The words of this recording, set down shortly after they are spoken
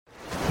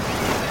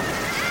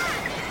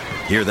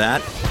Hear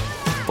that?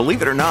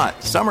 Believe it or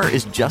not, summer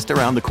is just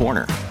around the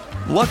corner.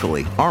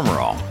 Luckily, Armor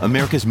All,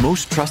 America's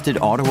most trusted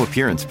auto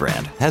appearance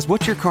brand, has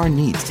what your car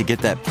needs to get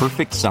that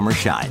perfect summer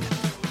shine.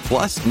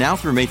 Plus, now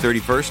through May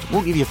 31st,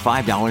 we'll give you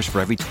 $5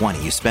 for every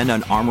 $20 you spend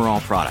on Armor All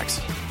products.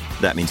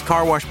 That means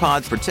car wash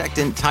pods,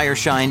 protectant, tire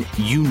shine,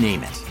 you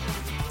name it.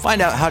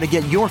 Find out how to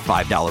get your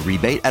 $5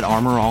 rebate at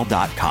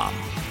armorall.com.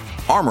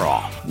 Armor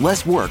All,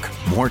 less work,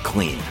 more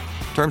clean.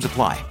 Terms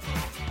apply.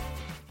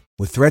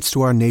 With threats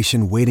to our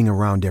nation waiting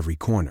around every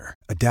corner,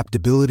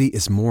 adaptability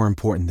is more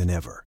important than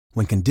ever.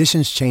 When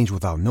conditions change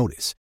without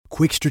notice,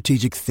 quick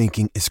strategic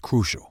thinking is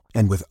crucial.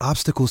 And with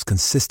obstacles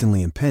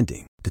consistently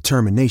impending,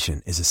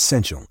 determination is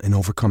essential in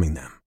overcoming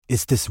them.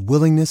 It's this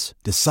willingness,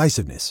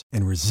 decisiveness,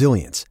 and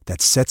resilience that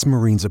sets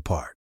Marines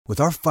apart. With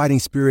our fighting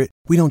spirit,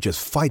 we don't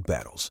just fight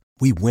battles,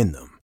 we win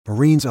them.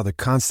 Marines are the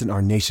constant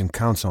our nation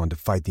counts on to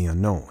fight the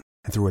unknown.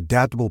 And through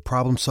adaptable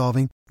problem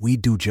solving, we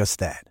do just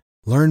that.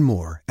 Learn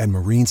more at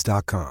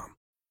marines.com.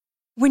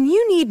 When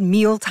you need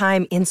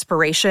mealtime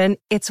inspiration,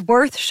 it's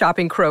worth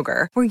shopping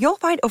Kroger, where you'll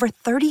find over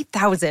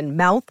 30,000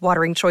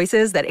 mouth-watering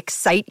choices that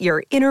excite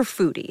your inner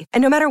foodie.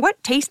 And no matter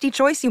what tasty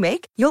choice you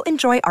make, you'll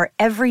enjoy our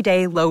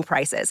everyday low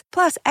prices,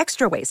 plus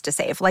extra ways to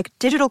save, like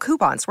digital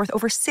coupons worth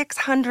over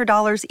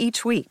 $600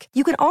 each week.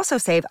 You can also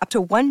save up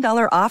to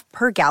 $1 off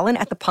per gallon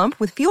at the pump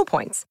with fuel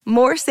points.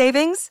 More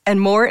savings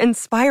and more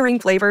inspiring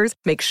flavors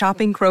make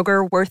shopping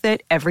Kroger worth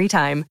it every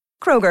time.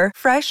 Kroger,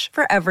 fresh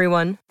for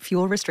everyone.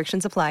 Fuel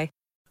restrictions apply.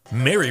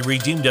 Mary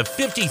redeemed a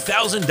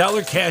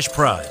 $50,000 cash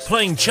prize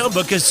playing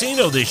Chumba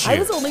Casino this year. I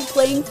was only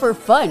playing for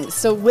fun,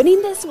 so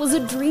winning this was a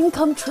dream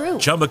come true.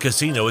 Chumba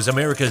Casino is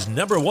America's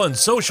 #1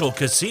 social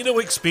casino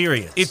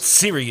experience. It's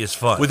serious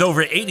fun. With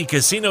over 80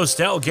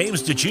 casino-style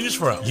games to choose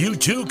from, you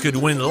too could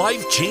win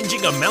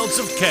life-changing amounts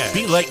of cash.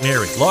 Be like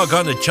Mary. Log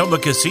on to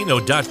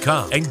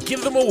ChumbaCasino.com and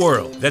give them a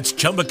whirl. That's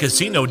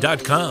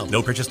ChumbaCasino.com.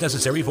 No purchase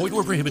necessary. Void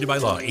or prohibited by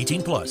law.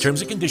 18 plus.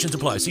 Terms and conditions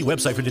apply. See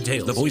website for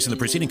details. The voice in the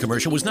preceding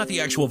commercial was not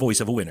the actual voice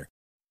of a winner.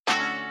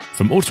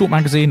 From Autosport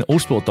Magazine,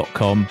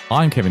 Autosport.com,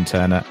 I'm Kevin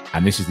Turner,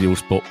 and this is the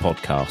Autosport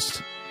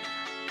Podcast.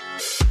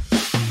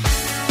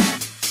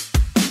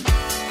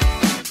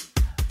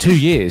 2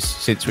 years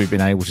since we've been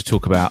able to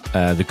talk about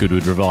the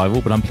Goodwood revival,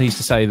 but I'm pleased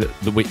to say that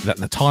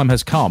the time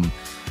has come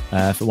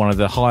for one of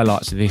the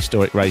highlights of the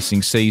historic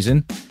racing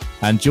season.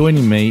 And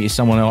joining me is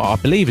someone who I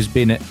believe has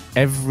been at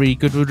every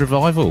Goodwood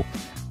revival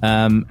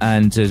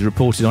and has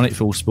reported on it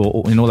for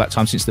Autosport in all that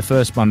time since the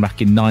first one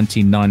back in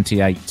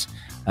 1998.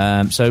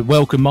 So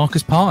welcome,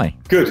 Marcus Pye.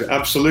 Good,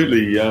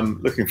 absolutely.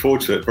 Looking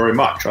forward to it very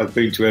much. I've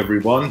been to every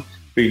one,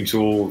 been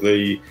to all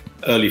the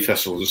early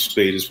festivals of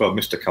speed as well.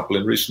 Missed a couple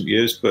in recent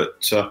years, but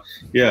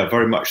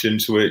very much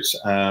into it.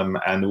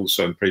 And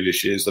also in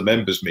previous years, the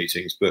members'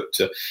 meetings. But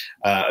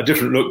a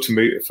different look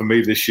for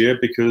me this year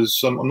because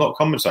I'm not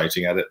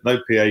commentating at it. No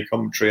PA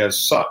commentary as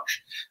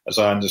such, as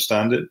I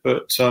understand it,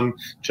 but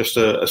just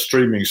a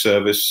streaming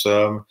service.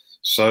 I'll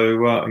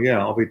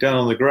be down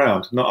on the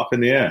ground, not up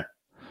in the air.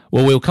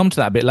 Well, we'll come to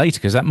that a bit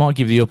later because that might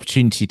give you the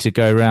opportunity to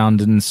go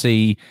around and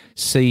see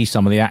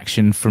some of the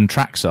action from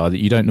trackside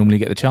that you don't normally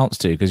get the chance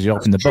to because you're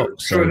up in the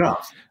box. True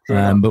enough.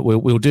 But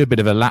we'll do a bit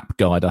of a lap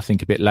guide, I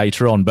think, a bit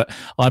later on. But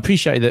I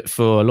appreciate that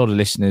for a lot of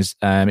listeners,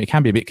 it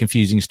can be a bit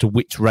confusing as to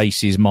which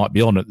races might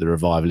be on at the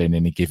revival in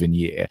any given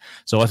year.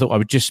 So I thought I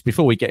would just,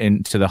 before we get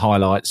into the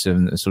highlights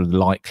and sort of the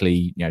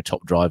likely,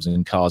 top drivers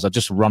and cars, I'll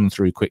just run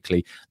through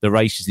quickly the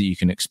races that you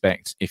can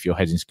expect if you're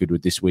heading to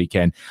Goodwood this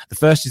weekend. The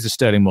first is the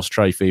Stirling Moss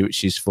Trophy,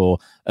 which is for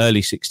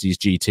early 60s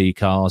GT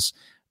cars.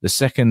 The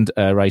second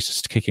race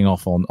is kicking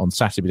off on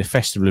Saturday, the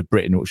Festival of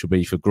Britain, which will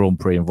be for Grand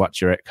Prix and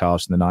Voiturette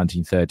cars in the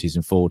 1930s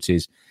and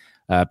 40s.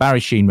 Barry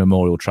Sheene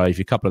Memorial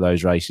Trophy, a couple of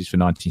those races for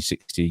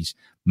 1960s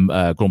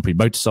Grand Prix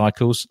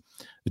motorcycles.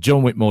 The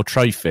John Whitmore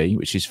Trophy,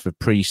 which is for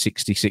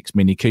pre-66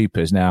 Mini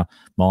Coopers. Now,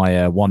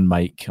 my one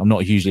make, I'm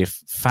not usually a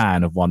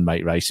fan of one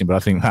make racing, but I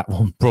think that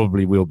one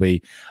probably will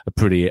be a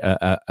pretty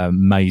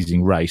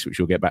amazing race, which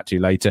we'll get back to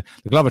later.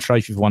 The Glover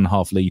Trophy for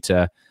 1.5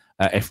 litre.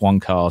 F1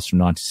 cars from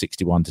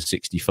 1961 to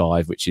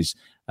 65, which is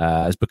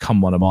has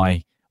become one of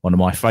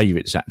my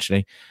favourites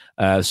actually.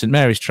 St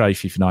Mary's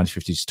Trophy for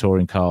 1950s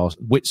touring cars,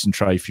 Whitsun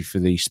Trophy for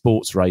the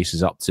sports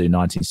races up to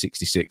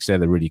 1966. They're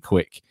the really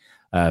quick,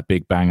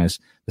 big bangers.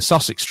 The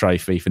Sussex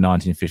Trophy for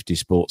 1950s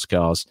sports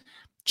cars.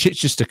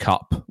 Chichester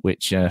Cup,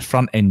 which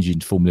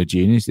front-engined Formula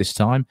Juniors this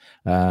time,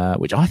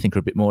 which I think are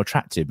a bit more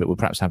attractive, but we'll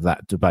perhaps have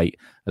that debate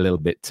a little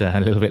bit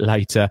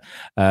later.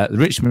 The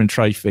Richmond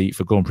Trophy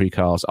for Grand Prix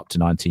cars up to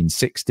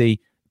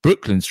 1960.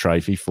 Brooklands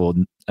Trophy for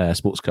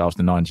sports cars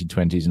in the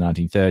 1920s and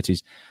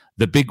 1930s.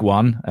 The big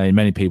one, in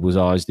many people's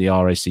eyes, the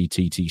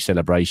RACTT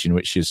Celebration,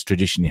 which has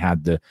traditionally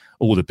had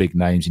all the big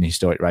names in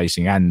historic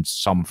racing and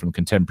some from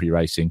contemporary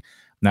racing.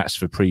 And that's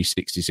for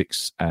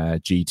pre-66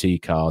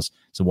 GT cars.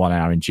 It's a 1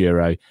 hour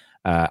enduro.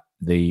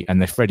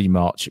 The Freddie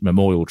March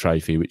Memorial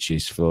Trophy, which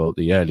is for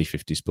the early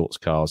 50 sports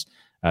cars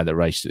that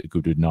raced at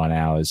Goodwood 9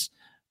 hours.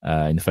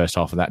 in the first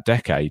half of that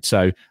decade.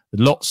 So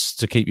lots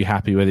to keep you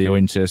happy, whether you're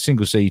into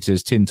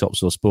single-seaters, tin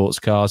tops or sports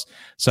cars.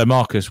 So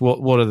Marcus,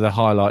 what are the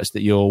highlights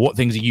what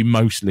things are you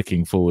most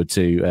looking forward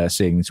to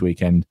seeing this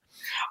weekend?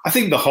 I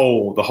think the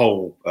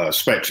whole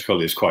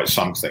spectacle is quite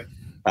something.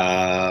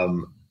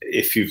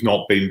 If you've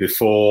not been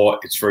before,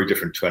 it's very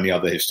different to any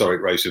other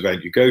historic race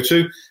event you go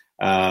to.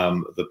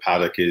 The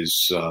paddock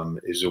is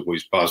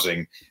always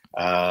buzzing.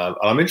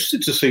 I'm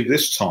interested to see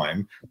this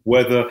time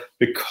whether,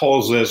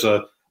 because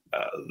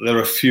there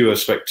are fewer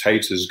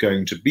spectators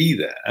going to be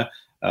there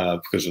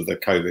because of the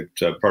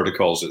COVID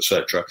protocols,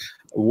 etc.,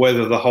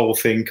 whether the whole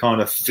thing kind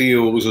of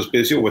feels as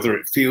busy or whether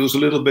it feels a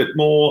little bit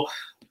more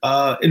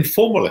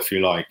informal, if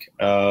you like,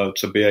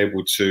 to be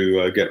able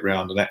to get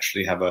round and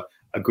actually have a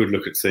good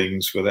look at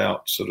things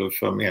without sort of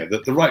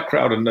the right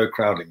crowd and no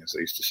crowding, as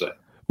they used to say.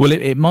 Well,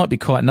 it might be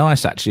quite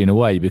nice, actually, in a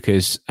way,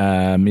 because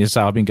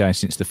I've been going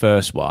since the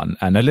first one,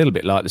 and a little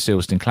bit like the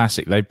Silverstone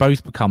Classic, they've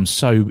both become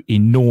so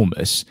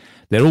enormous,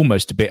 they're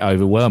almost a bit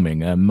overwhelming.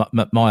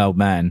 My old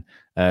man,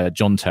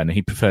 John Turner,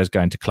 he prefers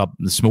going to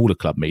the smaller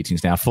club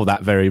meetings now for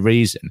that very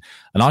reason.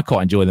 And I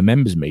quite enjoy the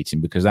members' meeting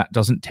because that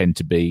doesn't tend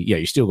to be,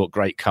 you still got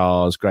great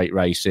cars, great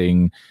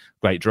racing,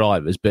 great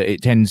drivers, but it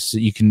tends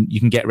you can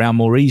get around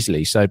more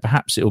easily. So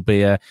perhaps it'll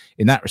be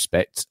in that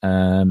respect,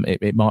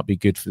 it might be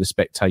good for the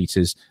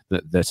spectators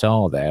that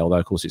are there. Although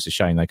of course it's a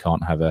shame they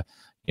can't have a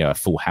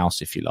full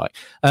house, if you like.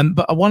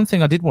 But one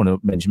thing I did want to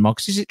mention,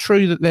 Marcus, is it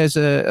true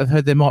that I've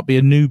heard there might be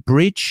a new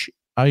bridge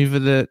over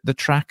the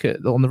track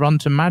on the run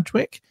to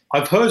Madwick?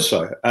 I've heard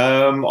so.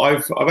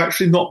 I've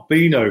actually not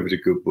been over to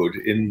Goodwood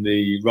in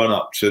the run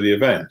up to the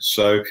event,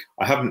 so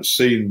I haven't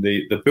seen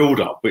the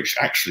build up, which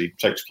actually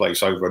takes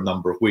place over a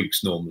number of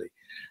weeks normally.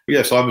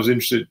 Yes, I was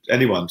interested,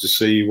 anyone, to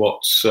see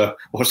what's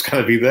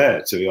going to be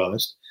there. To be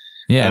honest,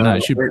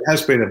 it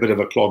has been a bit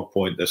of a clog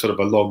point. There's sort of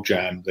a log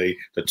jam, the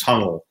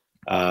tunnel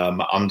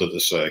under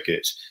the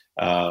circuit.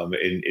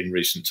 In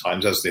recent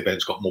times, as the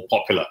event's got more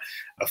popular,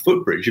 a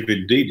footbridge, if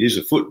indeed is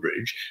a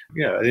footbridge,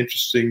 an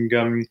interesting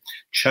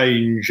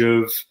change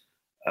of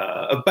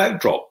a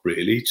backdrop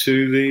really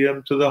to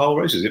the whole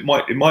races. It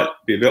might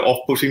be a bit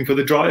off-putting for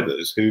the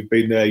drivers who've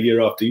been there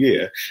year after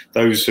year.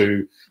 Those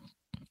who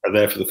are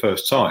there for the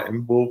first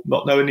time will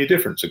not know any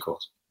difference, of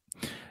course.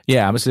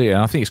 Yeah, absolutely.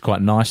 And I think it's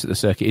quite nice that the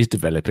circuit is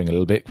developing a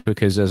little bit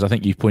because, as I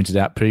think you've pointed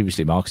out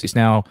previously, Marcus, it's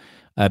now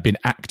been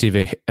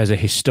active as a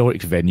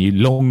historic venue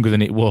longer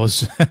than it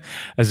was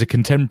as a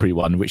contemporary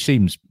one, which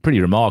seems pretty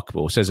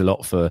remarkable. Says a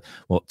lot for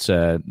what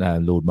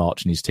Lord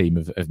March and his team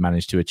have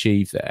managed to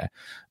achieve there.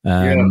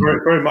 Very,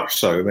 very much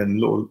so. I mean,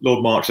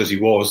 Lord March, as he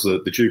was, the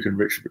Duke and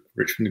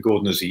Richmond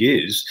Gordon as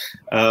he is,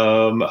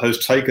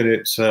 has taken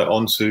it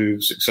onto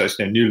success,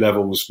 new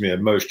levels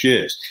most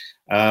years.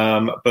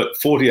 But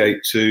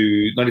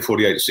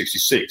 1948 to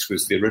 66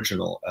 was the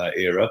original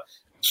era.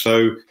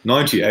 So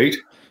 98,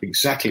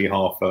 exactly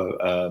half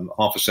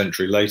a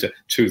century later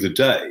to the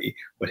day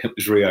when it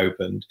was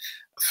reopened,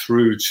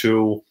 through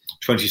till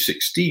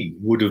 2016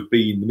 would have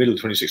been the middle of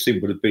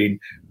 2016 would have been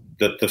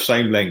the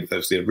same length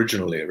as the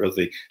original era,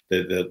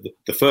 the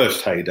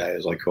first heyday,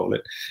 as I call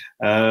it.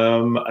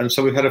 And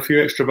so we've had a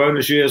few extra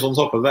bonus years on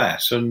top of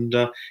that, and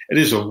it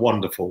is a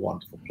wonderful,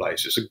 wonderful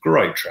place. It's a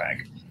great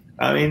track.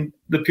 I mean,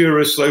 the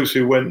purists, those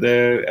who went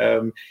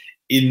there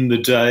in the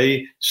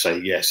day, say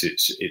yes,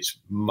 it's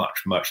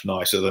much, much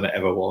nicer than it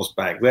ever was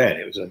back then.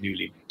 It was a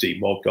newly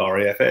demobbed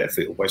RAF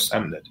airfield, West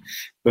Hampstead.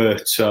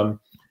 But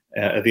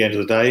at the end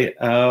of the day,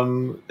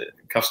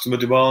 customer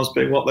demands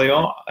being what they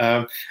are,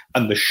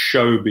 and the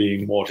show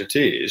being what it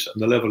is, and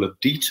the level of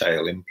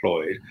detail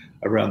employed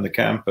around the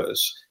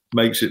campus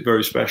makes it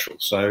very special.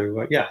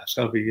 So it's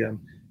going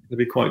to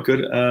be quite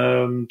good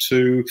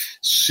to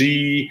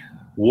see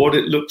what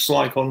it looks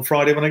like on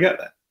Friday when I get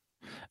there.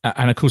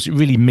 And of course, it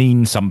really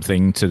means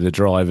something to the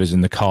drivers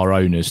and the car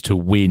owners to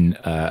win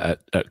at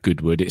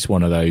Goodwood. It's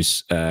one of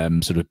those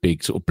sort of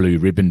big sort of blue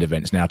ribbon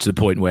events now, to the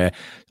point where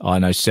I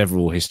know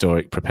several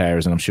historic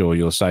preparers, and I'm sure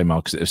you'll say,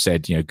 Marcus, that have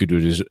said,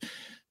 Goodwood has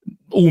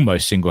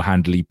almost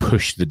single-handedly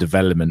pushed the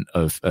development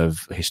of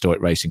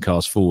historic racing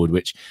cars forward,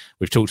 which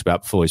we've talked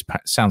about before.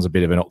 Sounds a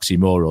bit of an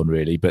oxymoron,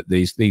 really, but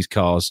these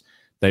cars,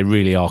 they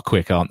really are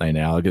quick, aren't they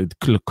now?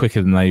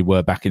 Quicker than they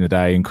were back in the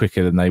day, and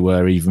quicker than they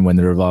were even when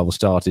the revival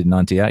started in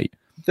 98.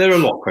 They're a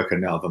lot quicker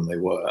now than they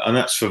were, and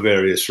that's for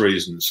various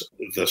reasons.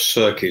 The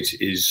circuit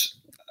is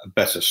a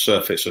better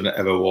surface than it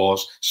ever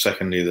was.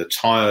 Secondly, the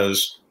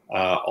tyres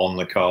on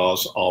the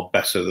cars are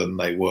better than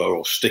they were,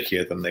 or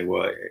stickier than they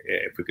were,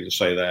 if we can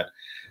say that.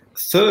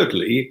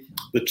 Thirdly,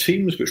 the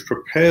teams which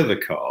prepare the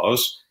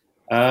cars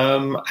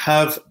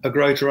have a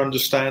greater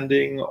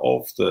understanding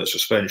of the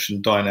suspension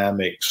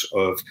dynamics,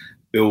 of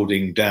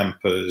building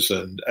dampers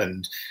and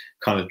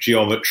kind of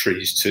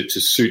geometries to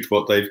suit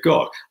what they've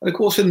got. And of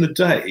course, in the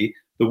day,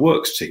 the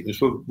works teams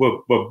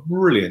were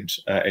brilliant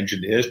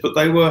engineers, but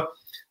they were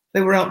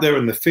out there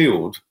in the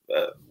field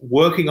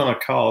working on a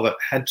car that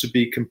had to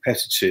be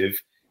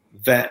competitive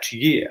that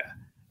year.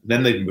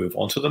 Then they'd move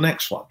on to the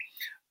next one.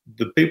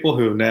 The people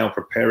who are now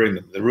preparing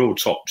them, the real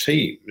top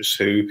teams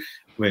who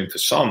I mean, for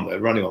some, they're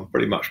running on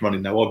pretty much money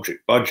no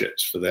object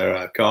budgets for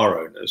their car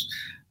owners.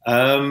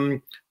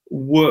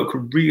 Work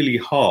really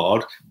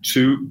hard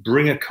to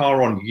bring a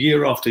car on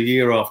year after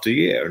year after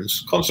year. And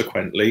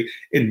consequently,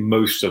 in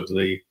most of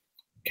the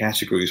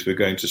categories we're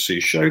going to see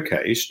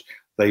showcased,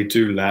 they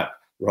do lap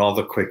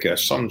rather quicker,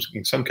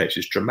 in some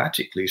cases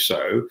dramatically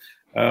so,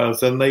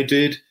 than they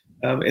did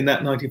in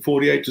that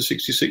 1948 to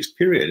 66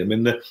 period. I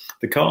mean, the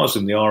cars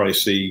in the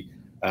RAC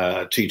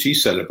TT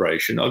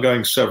celebration are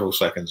going several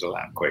seconds a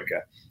lap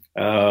quicker.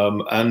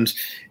 And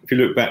if you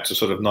look back to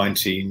sort of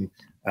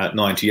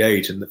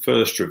 1998 in the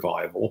first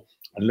revival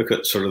and look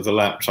at sort of the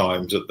lap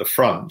times at the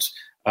front,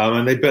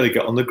 and they barely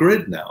get on the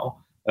grid now.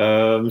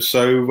 Quite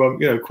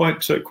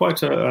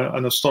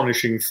an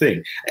astonishing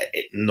thing.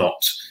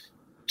 Not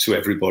to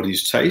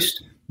everybody's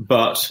taste,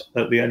 but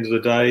at the end of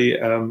the day,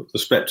 the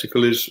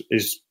spectacle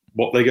is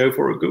what they go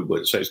for at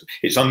Goodwood. So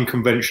it's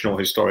unconventional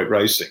historic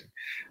racing,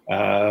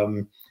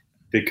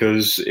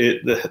 because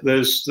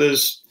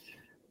there's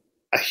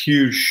a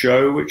huge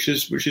show which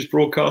is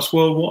broadcast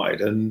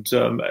worldwide, and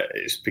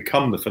it's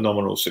become the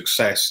phenomenal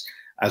success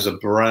as a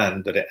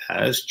brand that it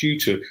has due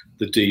to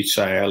the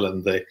detail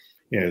and the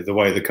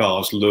way the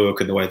cars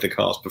look and the way the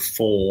cars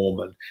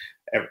perform and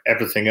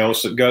everything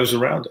else that goes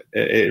around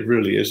it. It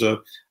really is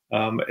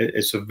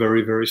it's a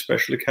very, very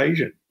special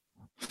occasion.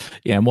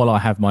 Yeah, and while I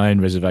have my own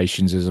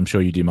reservations, as I'm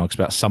sure you do, Marcus,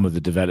 about some of the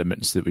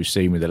developments that we've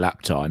seen with the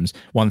lap times,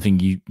 one thing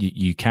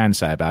you can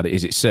say about it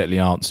is it certainly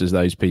answers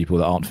those people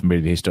that aren't familiar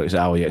with the history. Say,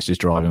 oh, yeah, it's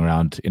just driving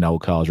around in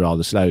old cars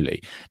rather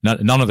slowly.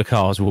 None of the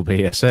cars will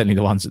be, certainly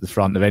the ones at the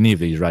front of any of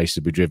these races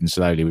will be driven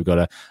slowly. We'll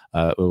have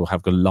a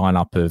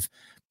lineup of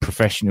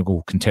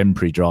professional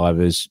contemporary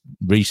drivers,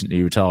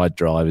 recently retired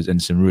drivers,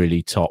 and some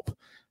really top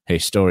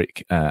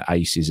historic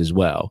aces as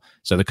well.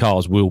 So the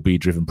cars will be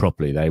driven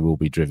properly. They will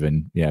be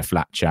driven,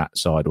 flat chat,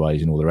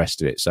 sideways, and all the rest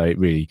of it. So it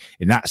really,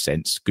 in that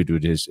sense,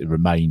 Goodwood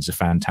remains a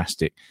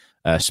fantastic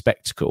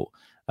spectacle.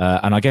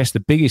 And I guess the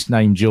biggest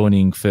name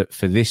joining for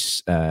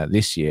this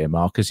year,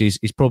 Marcus, is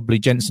probably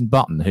Jenson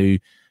Button, who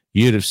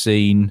you'd have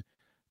seen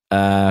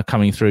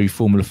coming through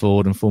Formula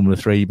Ford and Formula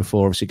 3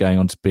 before, obviously going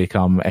on to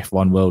become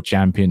F1 world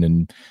champion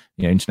and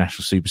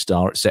international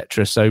superstar,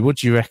 etc. So what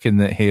do you reckon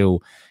that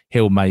he'll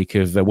make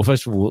of, well,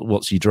 first of all,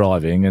 what's he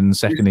driving? And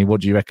secondly, what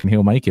do you reckon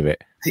he'll make of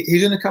it?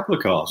 He's in a couple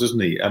of cars,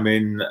 isn't he? I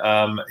mean,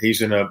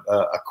 he's in a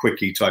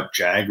quickie type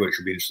Jag, which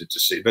would be interesting to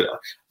see. But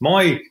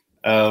my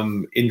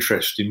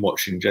interest in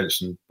watching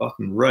Jenson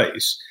Button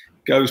race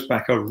goes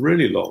back a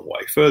really long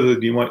way, further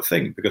than you might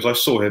think, because I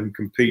saw him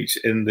compete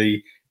in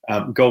the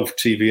Golf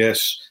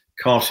TVS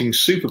karting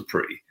Super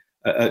Prix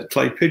at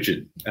Clay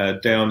Pigeon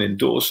down in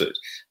Dorset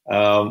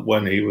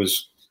when he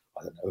was,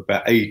 I don't know,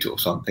 about 8 or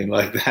something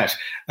like that.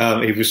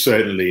 He was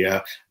certainly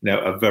a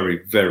very,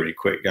 very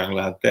quick young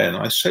lad then.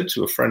 I said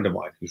to a friend of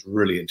mine who's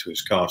really into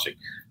his karting,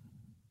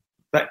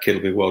 that kid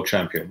will be world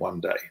champion one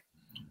day.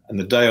 And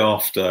the day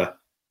after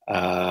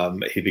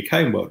he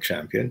became world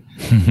champion,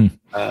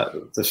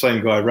 the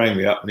same guy rang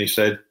me up and he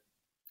said,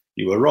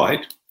 "You were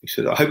right." He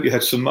said, "I hope you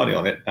had some money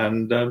on it,"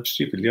 and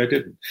stupidly I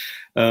didn't.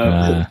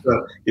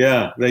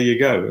 Yeah, there you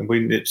go. I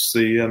mean, it's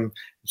the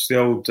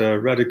old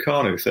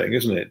Raducanu thing,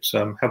 isn't it?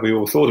 Have we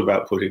all thought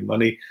about putting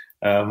money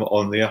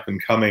on the up and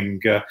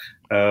coming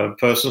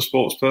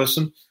sports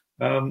person?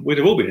 We'd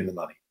have all been in the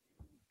money.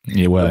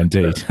 Yeah, well,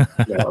 indeed.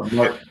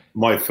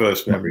 My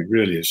first memory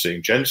really is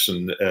seeing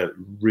Jenson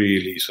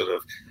really sort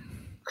of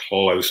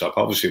close up.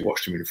 Obviously,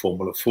 watched him in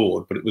Formula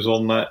Ford, but it was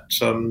on that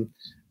on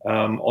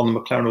the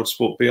McLaren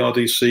Autosport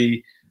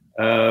BRDC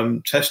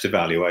test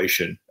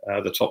evaluation,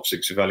 the top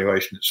 6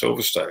 evaluation at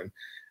Silverstone,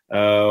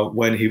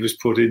 when he was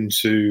put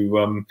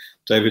into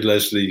David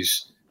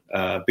Leslie's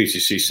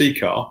BTCC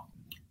car.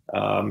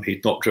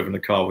 He'd not driven a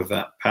car with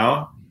that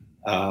power.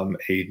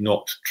 He'd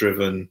not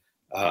driven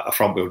a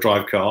front-wheel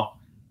drive car.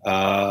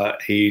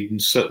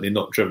 He'd certainly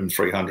not driven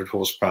 300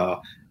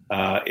 horsepower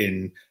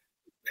in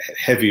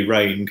heavy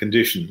rain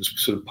conditions,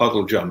 sort of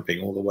puddle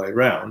jumping all the way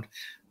around.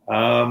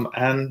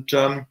 And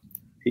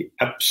he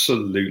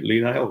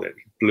absolutely nailed it.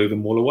 He blew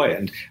them all away.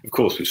 And, of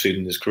course, we've seen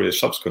in his career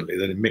subsequently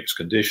that in mixed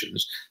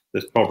conditions,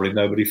 there's probably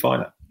nobody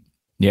finer.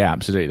 Yeah,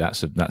 absolutely.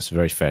 That's a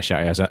very fair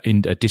shout. He has a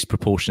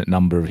disproportionate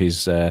number of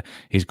his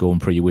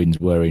Grand Prix wins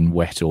were in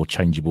wet or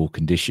changeable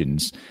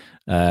conditions.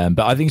 But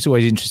I think it's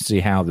always interesting to see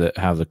how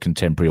the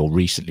contemporary or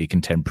recently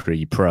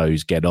contemporary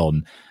pros get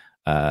on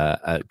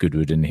at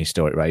Goodwood and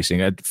historic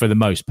racing. For the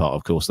most part,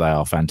 of course, they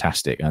are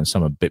fantastic, and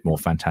some are a bit more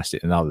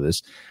fantastic than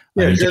others.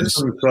 Yeah,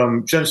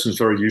 Jenson's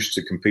very used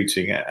to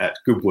competing at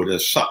Goodwood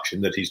as such, in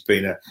that he's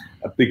been a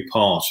big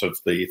part of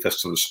the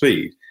Festival of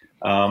Speed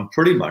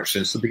pretty much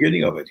since the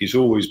beginning of it. He's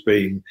always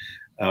been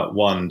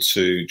one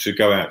to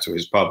go out to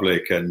his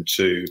public and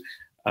to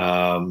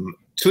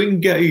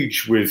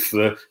engage with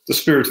the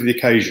spirit of the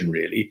occasion,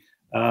 really.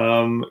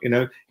 He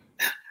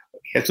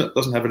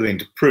doesn't have anything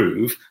to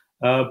prove,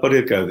 but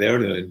he'll go there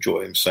and he'll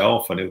enjoy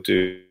himself, and he'll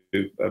do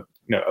a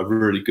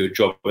really good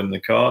job in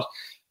the car.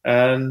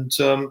 And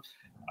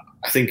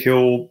I think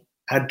he'll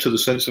add to the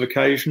sense of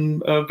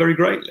occasion very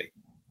greatly.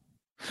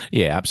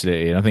 Yeah,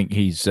 absolutely. And I think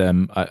he's.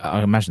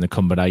 I imagine the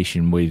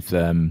combination with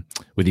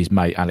his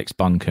mate Alex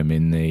Buncombe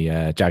in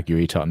the Jaguar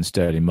E-Type and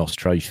Sterling Moss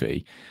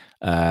Trophy,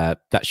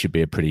 that should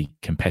be a pretty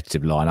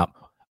competitive lineup.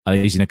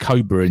 He's in a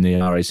Cobra in the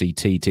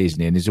RACT, isn't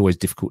he? And it's always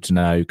difficult to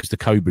know because the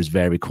Cobras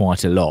vary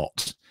quite a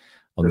lot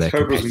on their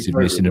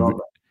competitiveness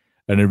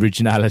and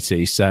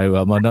originality. So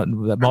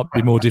that might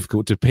be more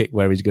difficult to pick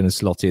where he's going to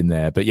slot in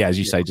there. But yeah, as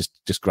you say,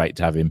 just great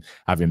to have him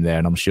there.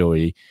 And I'm sure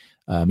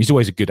he's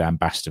always a good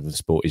ambassador for the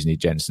sport, isn't he,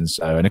 Jenson?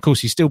 So, and of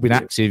course, he's still been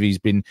active.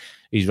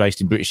 He's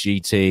raced in British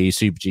GT,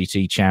 Super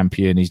GT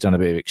champion. He's done a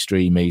bit of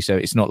Extreme E. So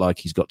it's not like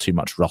he's got too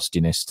much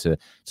rustiness to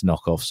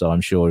knock off. So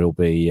I'm sure he'll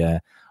be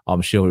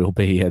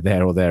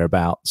there or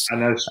thereabouts.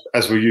 And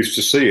as we used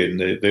to see in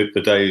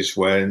the days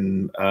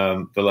when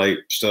the late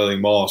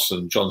Sterling Moss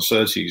and John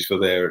Surtees were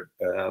there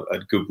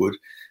at Goodwood,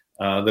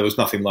 there was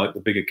nothing like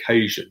the big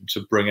occasion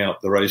to bring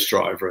out the race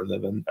driver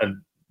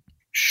and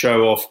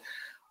show off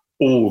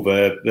all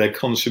their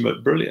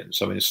consummate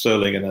brilliance. I mean,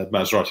 Sterling in a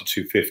Maserati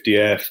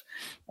 250F,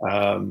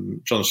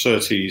 John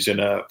Surtees in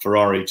a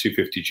Ferrari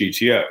 250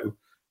 GTO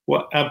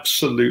were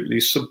absolutely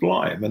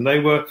sublime, and they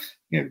were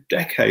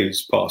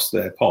decades past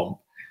their pomp.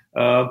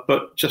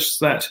 But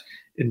just that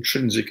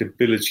intrinsic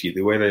ability,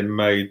 the way they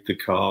made the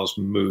cars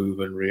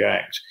move and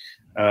react,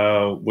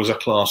 was a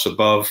class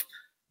above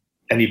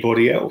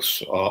anybody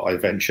else, I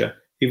venture,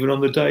 even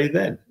on the day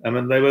then. I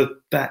mean, they were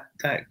that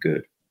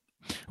good.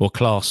 Well,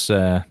 class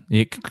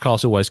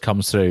always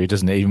comes through,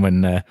 doesn't it? Even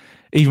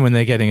when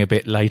they're getting a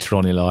bit later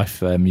on in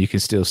life, you can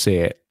still see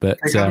it. But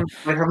they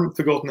haven't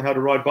forgotten how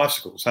to ride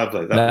bicycles, have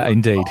they?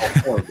 Indeed.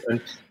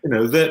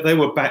 And they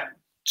were back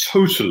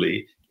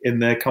totally in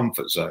their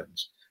comfort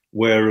zones.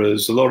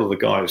 Whereas a lot of the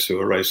guys who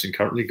are racing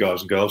currently,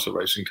 guys and girls who are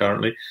racing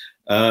currently,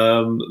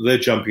 they're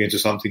jumping into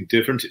something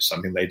different. It's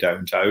something they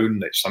don't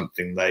own. It's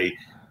something they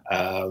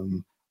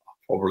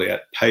probably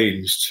at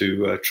pains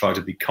to try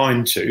to be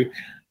kind to.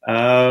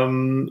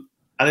 And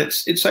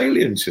it's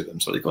alien to them.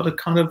 So they've got to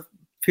kind of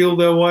feel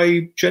their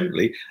way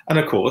gently. And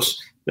of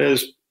course,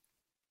 there's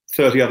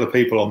 30 other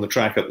people on the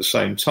track at the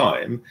same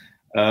time.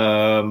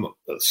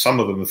 Some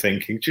of them are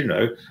thinking,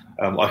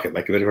 I could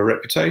make a bit of a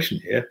reputation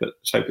here, but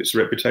let's hope it's a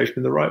reputation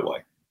in the right way.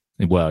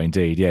 Well,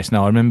 indeed, yes.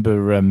 Now, I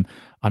remember,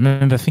 I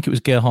think it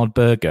was Gerhard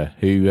Berger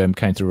who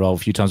came to Roll a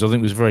few times. I think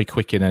it was very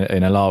quick in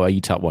a Lara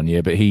E-Type one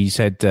year, but he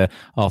said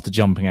after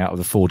jumping out of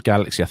the Ford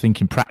Galaxy, I think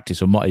in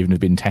practice or might even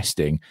have been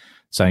testing,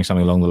 saying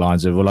something along the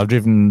lines of, well, I've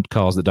driven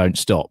cars that don't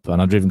stop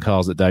and I've driven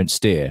cars that don't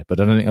steer, but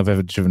I don't think I've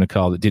ever driven a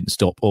car that didn't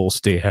stop or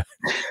steer,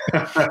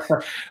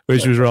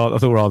 which was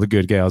rather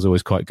good. Gail's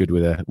always quite good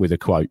with a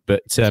quote.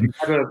 But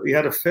he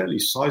had a fairly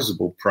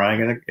sizable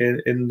prang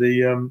in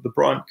the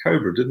Bryant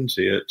Cobra, didn't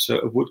he, at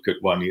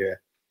Woodcote one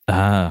year?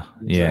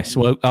 Yes.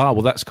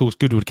 Well, that's called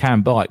Goodwood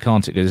Can Bike,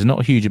 can't it? There's not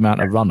a huge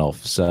amount of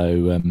runoff,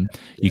 so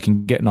you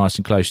can get nice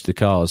and close to the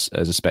cars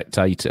as a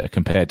spectator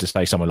compared to,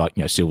 say, someone like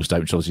Silverstone,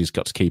 which obviously has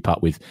got to keep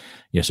up with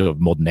sort of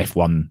modern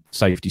F1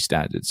 safety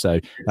standards. So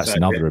that's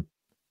another.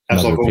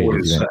 As I've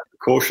always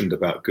cautioned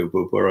about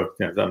Goodwood, where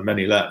I've done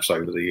many laps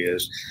over the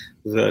years,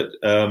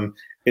 that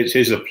it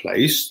is a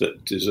place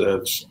that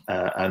deserves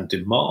and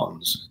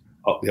demands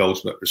the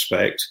ultimate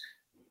respect.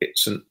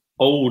 It's an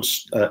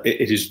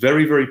it is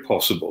very, very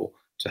possible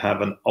to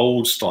have an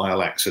old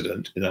style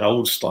accident in an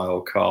old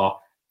style car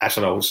at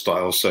an old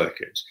style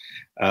circuit.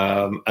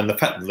 And the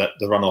fact that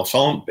the runoffs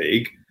aren't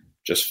big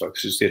just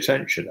focuses the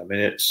attention. I mean,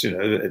 it's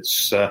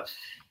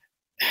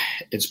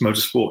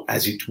motorsport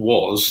as it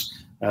was,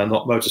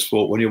 not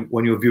motorsport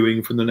when you're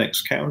viewing from the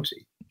next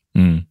county.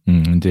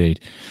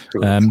 Indeed.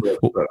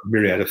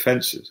 Myriad of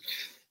fences.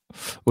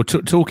 Well,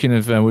 talking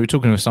of, we were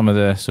talking of some of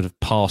the sort of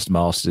past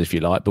masters, if you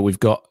like, but we've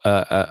got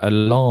a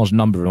large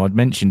number of them. I'd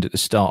mentioned at the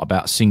start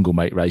about single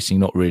mate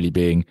racing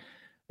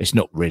it's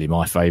not really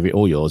my favourite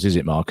or yours, is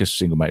it, Marcus,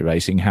 single mate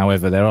racing?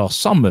 However, there are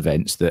some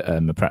events that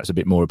are perhaps a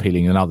bit more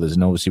appealing than others.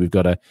 And obviously we've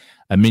got a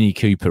Mini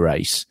Cooper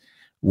race,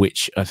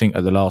 which I think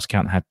at the last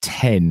count had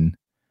 10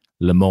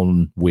 Le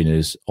Mans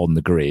winners on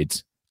the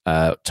grid,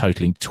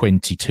 totaling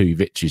 22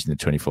 victories in the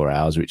 24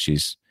 hours, which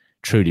is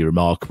truly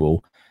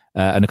remarkable.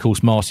 And of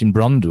course, Martin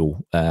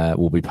Brundle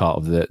will be part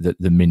of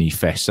the mini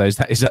fest. So is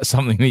that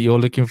something that you're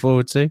looking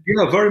forward to?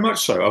 Yeah, very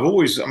much so.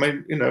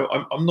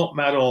 I'm not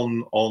mad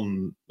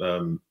on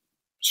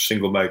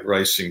single mate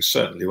racing,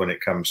 certainly when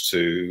it comes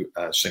to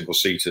single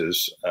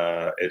seaters,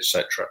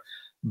 etc.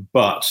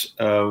 But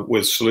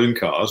with saloon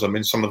cars,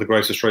 some of the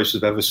greatest races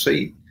I've ever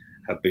seen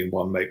have been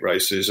one make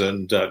races,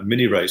 and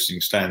mini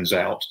racing stands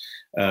out.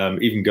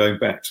 Even going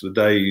back to the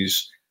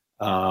days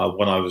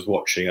when I was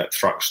watching at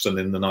Thruxton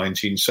in the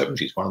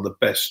 1970s, one of the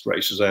best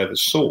races I ever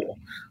saw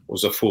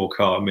was a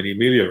 4-car Mini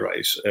Amelia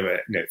race,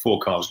 4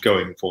 cars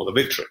going for the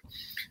victory,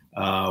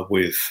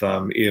 with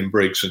Ian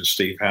Briggs and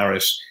Steve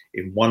Harris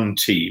in one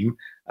team,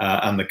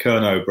 and the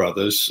Kernow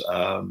brothers,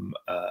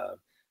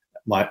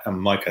 Mike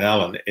and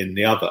Alan, in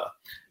the other.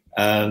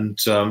 And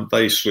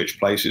they switched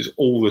places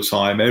all the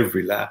time,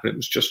 every lap, and it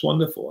was just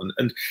wonderful.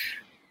 And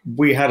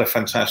we had a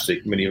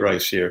fantastic mini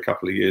race here a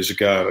couple of years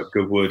ago at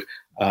Goodwood.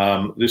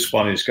 This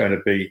one is going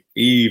to be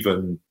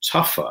even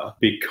tougher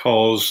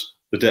because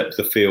the depth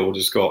of field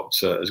has got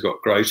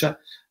greater,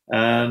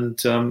 and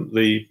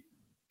the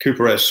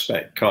Cooper S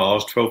spec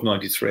cars,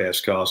 1293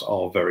 S cars,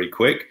 are very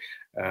quick.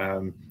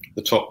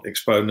 The top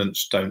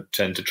exponents don't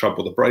tend to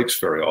trouble the brakes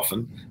very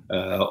often.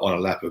 On a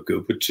lap of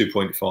Goodwood,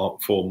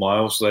 2.4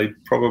 miles, they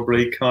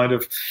probably kind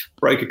of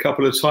brake a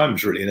couple of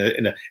times, really,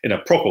 in a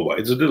proper way.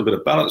 There's a little bit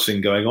of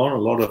balancing going on, a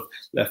lot of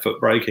left foot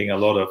braking, a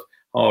lot of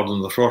hard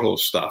on the throttle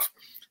stuff.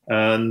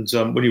 And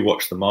when you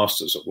watch the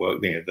masters at work,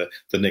 the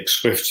Nick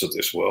Swifts of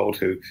this world,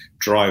 who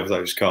drive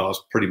those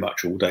cars pretty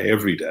much all day,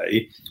 every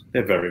day,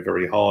 they're very,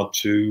 very hard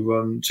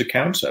to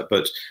counter.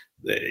 But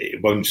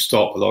it won't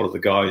stop a lot of the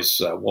guys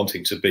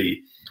wanting to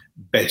be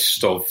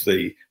best of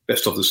the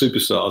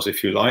superstars,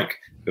 if you like,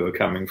 who are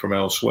coming from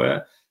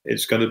elsewhere.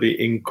 It's going to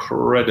be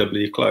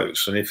incredibly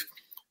close. And if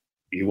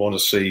you want to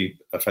see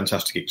a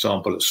fantastic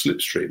example of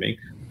slipstreaming,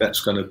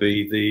 that's going to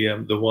be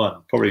the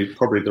one. Probably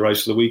the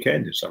race of the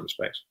weekend in some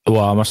respects.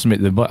 Well, I must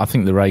admit, I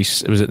think the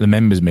race, it was at the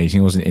members'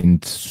 meeting, wasn't it, in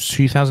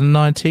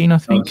 2019, I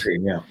think?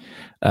 19, yeah.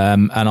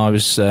 And I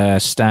was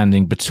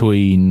standing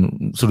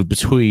between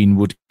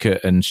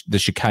Woodcote and the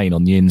chicane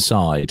on the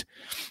inside.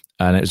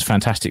 And it was a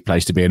fantastic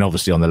place to be. And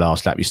obviously on the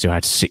last lap, you still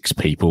had 6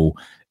 people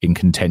in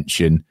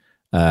contention,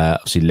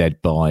 obviously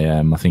led by,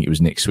 I think it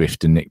was Nick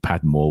Swift and Nick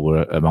Padmore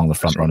were among the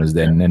front runners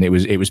then. And it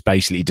was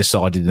basically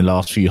decided in the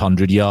last few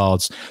hundred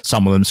yards,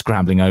 some of them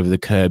scrambling over the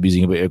curb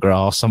using a bit of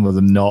grass, some of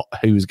them not,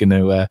 who was going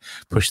to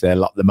push their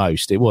luck the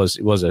most. It was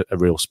a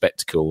real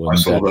spectacle. I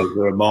saw the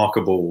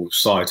remarkable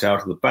sight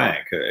out of the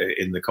back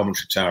in the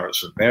commentary tower at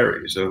St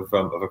Mary's of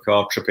a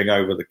car tripping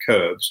over the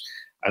curbs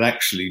and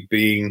actually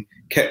being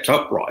kept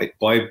upright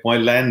by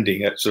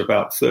landing at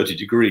about 30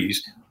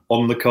 degrees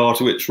on the car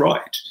to its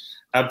right.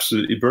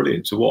 Absolutely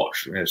brilliant to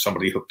watch.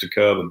 Somebody hooked a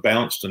curb and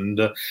bounced, and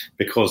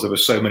because there were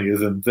so many of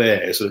them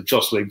there, sort of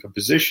jostling for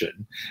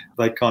position,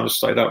 they kind of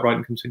stayed upright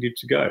and continued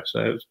to go.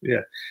 So,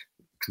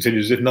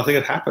 continued as if nothing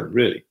had happened,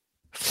 really.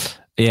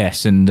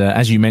 Yes, and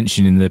as you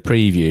mentioned in the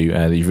preview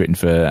that you've written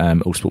for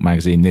Autosport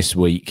magazine this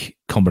week,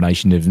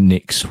 combination of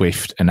Nick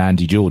Swift and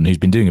Andy Jordan, who's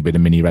been doing a bit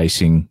of mini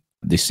racing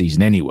this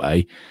season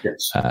anyway,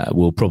 yes,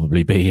 will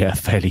probably be a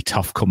fairly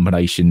tough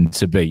combination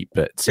to beat.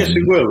 But yes,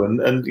 it will, and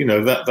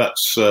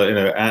that's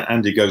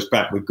Andy goes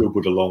back with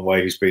Goodwood a long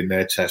way. He's been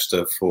their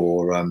tester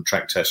for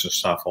track tests and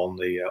stuff on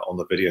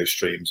the video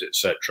streams,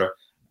 etc.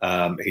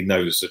 He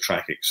knows the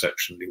track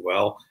exceptionally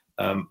well.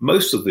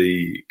 Most of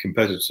the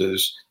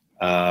competitors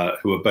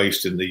who are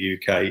based in the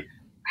UK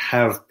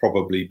have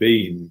probably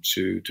been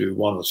to do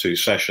 1 or 2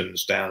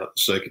 sessions down at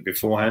the circuit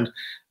beforehand.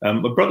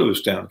 My brother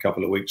was down a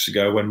couple of weeks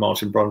ago when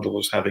Martin Brundle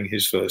was having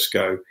his first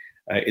go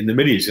in the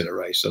minis in a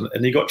race, and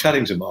he got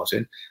chatting to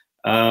Martin,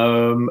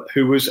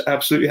 who was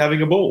absolutely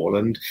having a ball.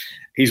 And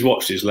he's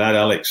watched his lad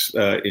Alex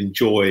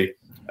enjoy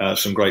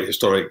some great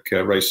historic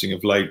racing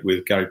of late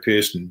with Gary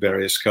Pearson in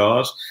various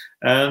cars,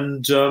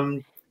 and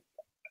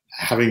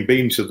having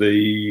been to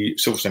the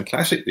Silverstone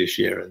Classic this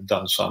year and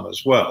done some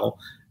as well,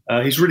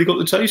 he's really got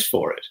the taste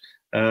for it.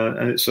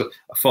 And it's a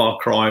far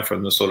cry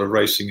from the sort of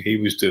racing he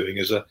was doing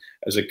as a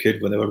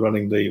kid when they were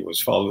running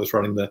his father was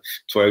running the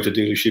Toyota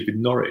dealership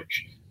in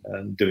Norwich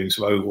and doing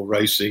some oval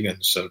racing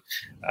and some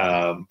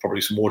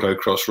probably some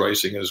autocross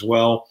racing as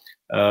well.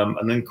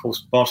 And then, of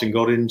course, Martin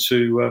got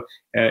into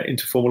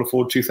Formula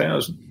Ford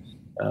 2000.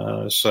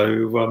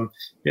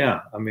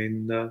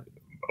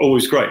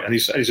 Always great, and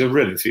he's a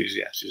real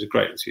enthusiast. He's a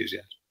great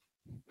enthusiast.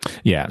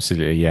 Yeah,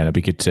 absolutely. Yeah, it'd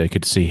be good to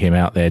see him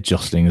out there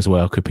jostling as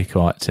well. Could be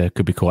quite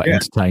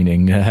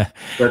entertaining. They're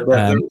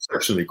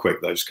exceptionally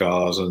quick, those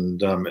cars, and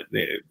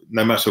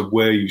no matter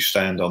where you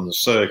stand on the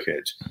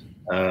circuit,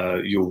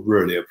 you'll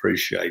really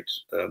appreciate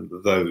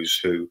those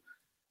who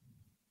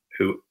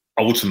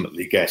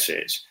ultimately get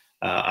it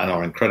and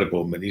are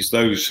incredible minis.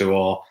 Those who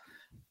are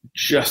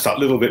just a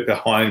little bit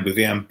behind with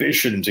the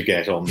ambition to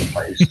get on the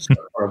pace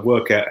and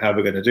work out how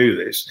we're going to do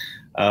this,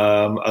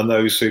 and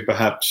those who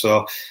perhaps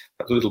are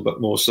a little bit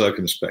more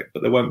circumspect,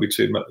 but there won't be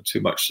too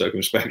much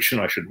circumspection,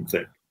 I shouldn't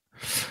think.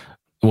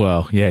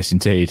 Well, yes,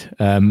 indeed.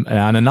 And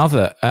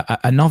another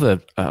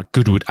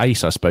Goodwood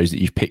ace, I suppose,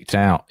 that you've picked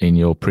out in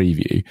your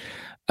preview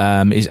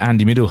is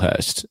Andy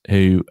Middlehurst,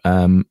 who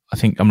I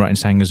think I'm right in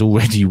saying has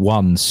already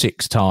won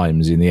 6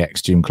 times in the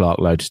ex-Jim Clark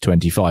Lotus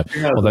 25.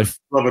 Yeah,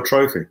 love a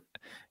trophy.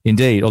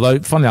 Indeed. Although,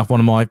 funnily enough, one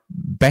of my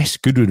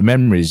best Goodwood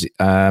memories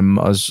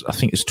was, I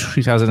think it's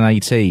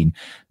 2018,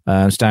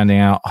 standing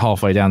out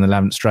halfway down the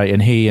Lavant Straight, and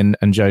he and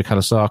Joe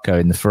Calasarco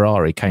in the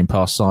Ferrari came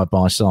past side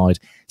by side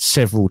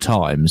several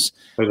times.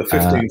 So the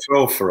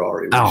 1512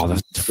 Ferrari,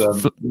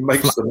 which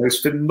makes the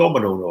most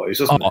phenomenal noise,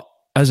 doesn't it?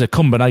 As a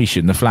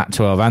combination, the flat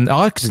 12 and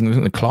I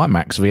think the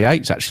Climax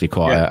V8 is actually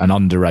quite an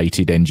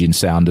underrated engine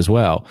sound as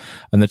well.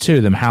 And the two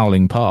of them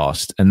howling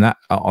past, and that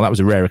was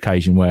a rare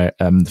occasion where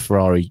the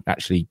Ferrari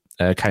actually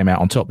came out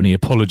on top, and he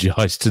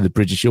apologised to the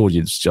British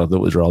audience, which I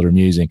thought was rather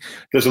amusing.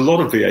 There's a lot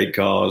of V8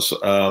 cars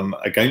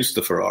against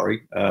the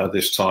Ferrari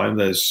this time.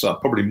 There's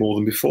probably more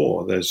than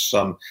before. There's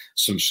some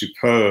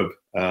superb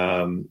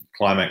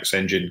Climax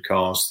engine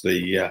cars.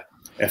 The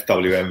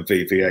FWM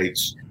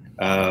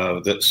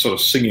VV8s, that sort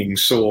of singing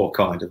saw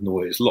kind of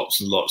noise,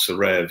 lots and lots of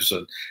revs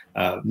and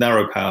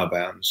narrow power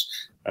bands.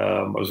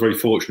 I was very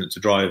fortunate to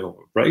drive a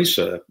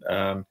racer,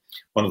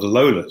 one of the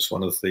Lolas,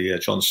 one of the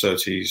John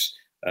Surtees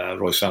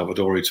Roy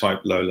Salvadori type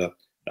Lola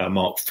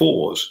Mark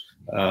IVs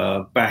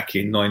back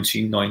in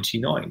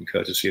 1999,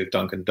 courtesy of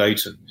Duncan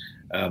Dayton,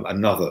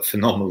 another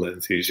phenomenal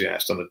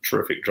enthusiast and a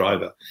terrific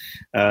driver.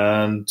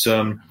 And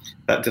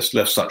that just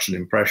left such an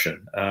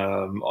impression.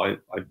 I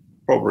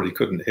probably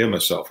couldn't hear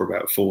myself for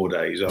about 4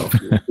 days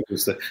afterwards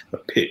because the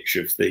pitch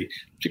of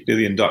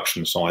particularly the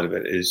induction side of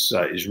it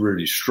is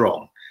really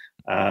strong.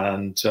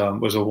 And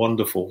was a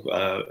wonderful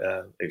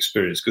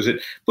experience because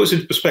it puts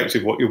into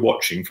perspective what you're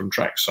watching from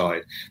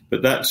trackside.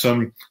 But that's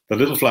the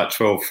little flat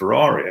 12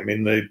 Ferrari. I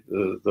mean,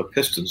 the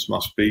pistons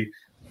must be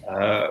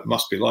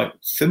like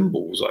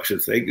thimbles, I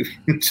should think,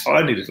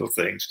 tiny little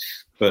things.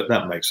 But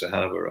that makes a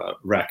hell of a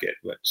racket.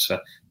 But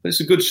it's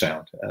a good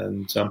sound,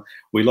 and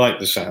we like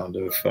the sound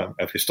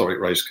of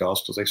historic race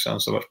cars because they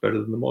sound so much better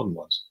than the modern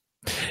ones.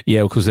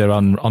 Yeah, because they're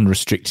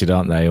unrestricted,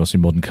 aren't they? Also,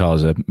 modern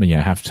cars are,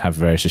 have to have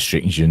various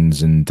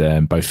restrictions, and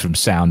both from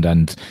sound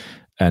and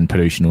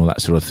pollution, all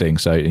that sort of thing.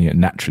 So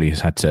naturally,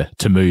 has had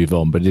to move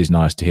on. But it is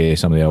nice to hear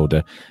some of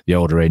the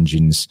older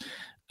engines,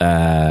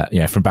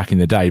 from back in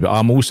the day. But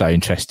I'm also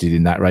interested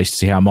in that race to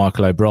see how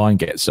Michael O'Brien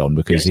gets on,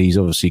 because he's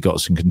obviously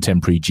got some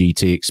contemporary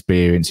GT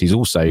experience. He's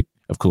also,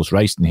 of course,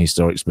 raced in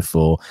historics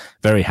before.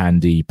 Very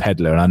handy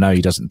peddler, and I know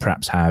he doesn't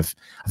perhaps have.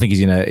 I think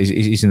he's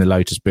in the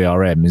Lotus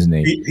BRM, isn't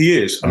he?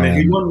 He is. I mean,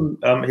 he won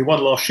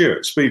last year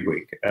at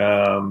Speedweek,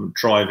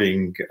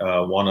 driving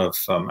one of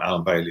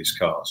Alan Bailey's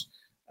cars,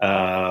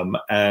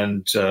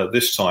 and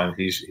this time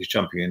he's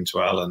jumping into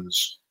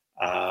Alan's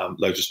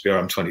Lotus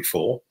BRM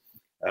 24.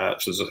 So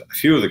there's a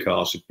few of the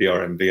cars with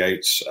BRM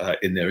V8s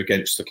in there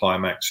against the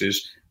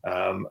Climaxes.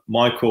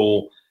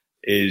 Michael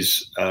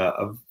is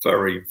a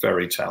very,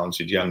 very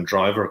talented young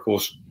driver. Of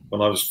course,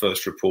 when I was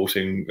first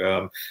reporting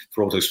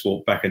for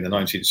Autosport back in the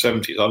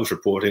 1970s, I was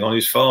reporting on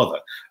his father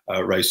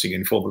racing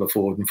in Formula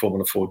Ford and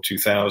Formula Ford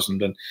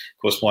 2000. And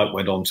of course, Mike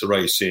went on to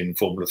race in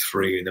Formula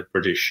 3 in the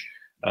British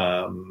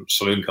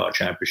Saloon Car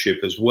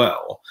Championship as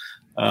well.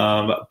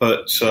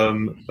 But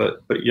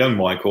young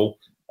Michael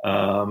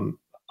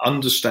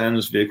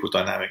understands vehicle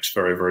dynamics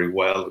very, very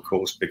well, of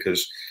course,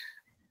 because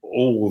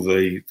all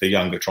the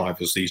younger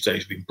drivers these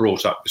days have been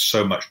brought up with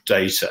so much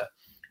data.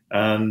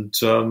 And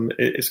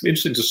it's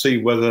interesting to see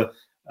whether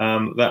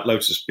that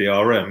Lotus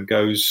BRM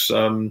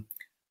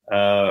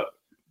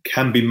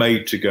can be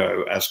made to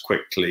go as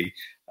quickly.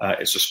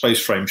 It's a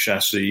space frame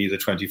chassis, the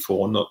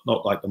 24,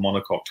 not like the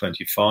Monocoque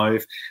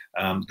 25.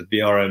 The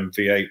BRM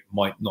V8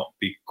 might not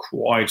be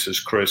quite as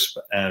crisp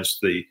as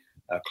the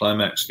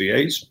Climax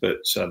V8s,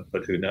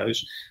 but who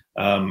knows?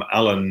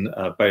 Alan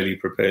Bailey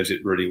prepares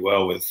it really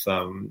well with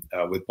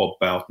Bob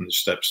Boughton, his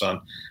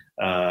stepson,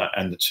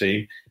 and the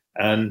team.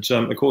 And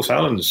of course,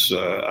 Alan's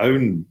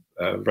own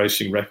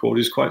racing record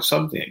is quite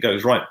something. It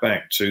goes right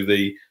back to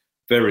the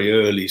very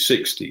early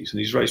 60s, and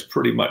he's raced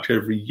pretty much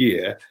every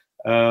year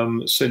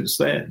since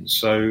then.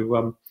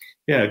 So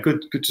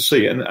good to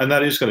see. And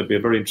that is going to be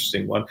a very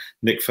interesting one.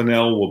 Nick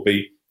Fennell will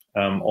be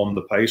on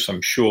the pace,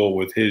 I'm sure,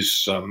 with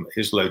his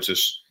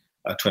Lotus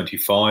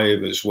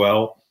 25 as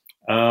well.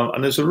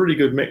 And there's a really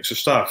good mix of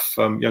stuff.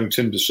 Young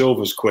Tim De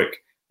Silva's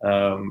quick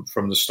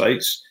from the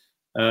States.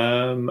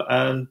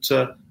 I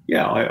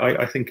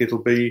think it'll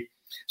be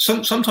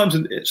sometimes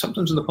in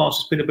the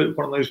past it's been a bit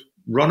one of those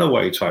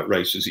runaway type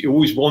races. You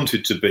always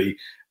wanted to be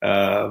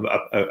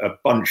a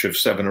bunch of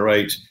 7 or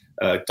 8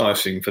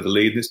 dicing for the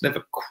lead. And it's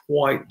never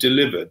quite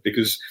delivered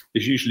because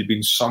there's usually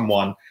been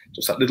someone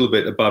just that little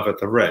bit above at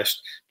the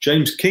rest.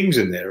 James King's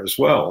in there as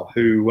well,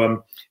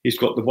 who he's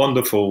got the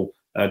wonderful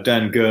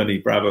Dan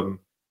Gurney Brabham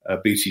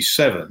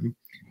BT7,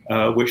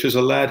 which is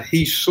a lad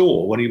he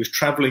saw when he was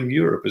travelling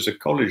Europe as a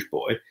college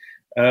boy.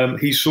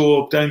 He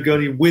saw Dan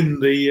Gurney win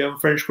the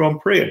French Grand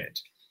Prix in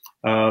it.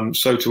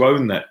 So to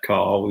own that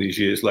car all these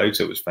years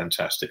later was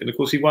fantastic. And of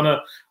course, he won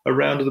a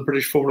round of the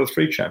British Formula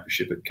 3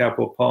 Championship at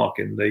Cadwell Park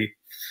in the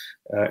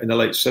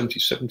late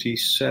 70s,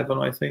 77,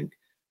 I think,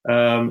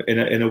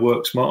 in a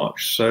works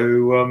march.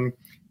 So,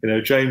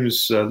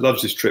 James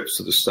loves his trips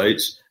to the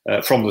States,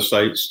 from the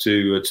States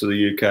to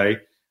the UK.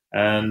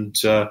 And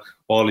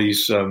while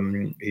he's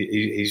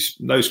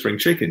no spring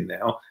chicken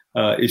now,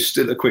 he's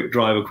still a quick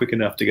driver, quick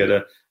enough to get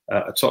a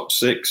top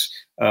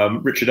 6.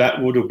 Richard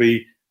Atwood will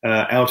be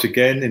out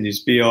again in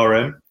his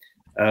BRM.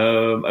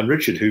 And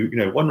Richard, who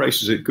won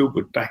races at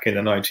Goodwood back in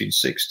the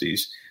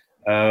 1960s,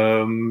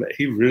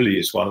 he really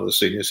is one of the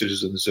senior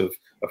citizens of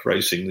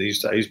racing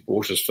these days.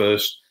 Porsche's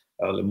first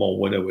Le Mans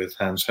winner with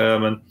Hans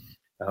Hermann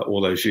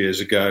all those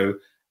years ago,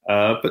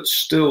 but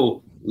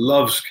still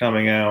loves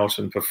coming out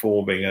and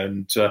performing,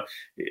 and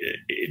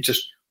it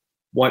just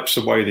wipes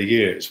away the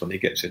years when he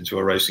gets into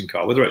a racing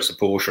car, whether it's the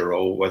Porsche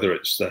or whether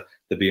it's the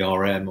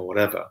BRM or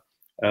whatever.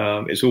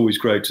 It's always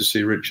great to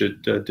see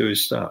Richard do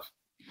his stuff.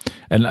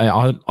 And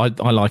I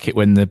like it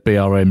when the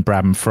BRM,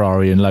 Brabham,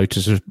 Ferrari and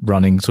Lotus are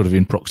running sort of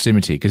in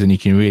proximity, because then you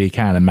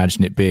can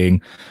imagine it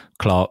being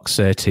Clark,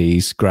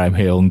 Surtees, Graham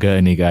Hill and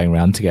Gurney going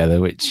around together,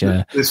 which...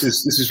 This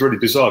is really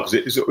bizarre,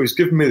 because it's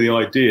given me the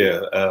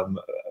idea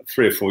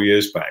 3 or 4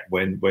 years back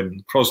when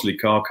Crosley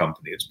Car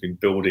Company has been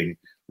building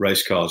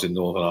race cars in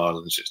Northern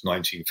Ireland since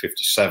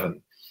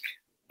 1957,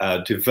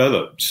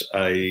 developed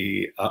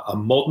a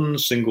modern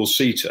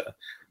single-seater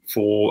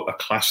for a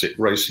classic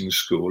racing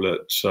school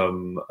at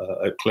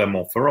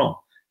Clermont-Ferrand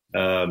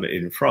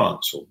in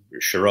France, or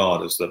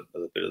Charade as the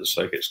bit of the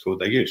circuit's called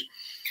they use.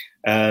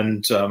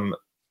 And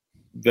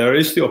there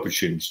is the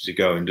opportunity to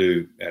go and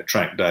do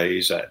track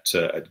days at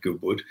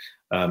Goodwood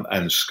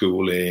and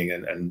schooling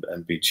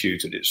and be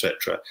tutored,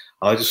 etc.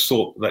 I just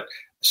thought that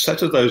a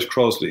set of those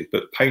Crosley,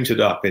 but painted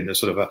up in a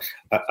sort of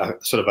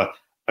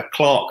a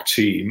Clark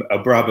team, a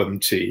Brabham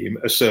team,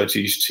 a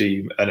Surtees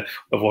team, and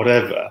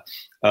whatever,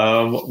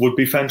 would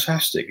be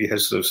fantastic. He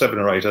has sort of 7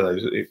 or 8 of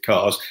those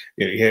cars.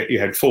 He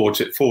had four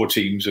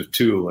teams of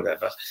 2 or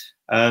whatever,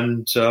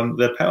 and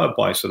they're powered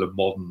by sort of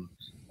modern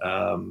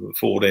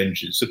Ford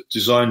engines that are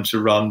designed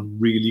to run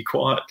really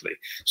quietly.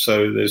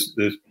 So there's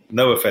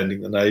no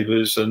offending the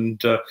neighbours,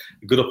 and a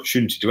good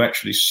opportunity to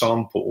actually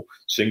sample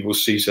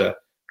single-seater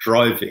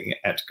driving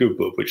at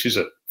Goodwood, which is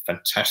a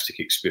fantastic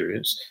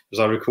experience, as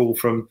I recall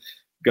from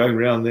going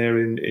around there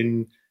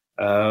in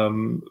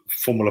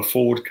Formula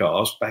Ford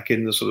cars back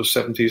in the sort of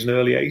 70s and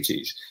early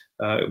 80s.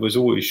 It was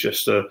always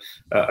just a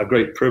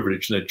great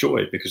privilege and a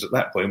joy, because at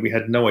that point we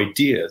had no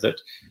idea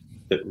that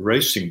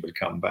racing would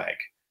come back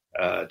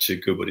to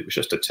Goodwood. It was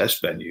just a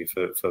test venue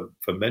for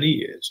many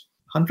years.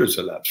 Hundreds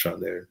of laps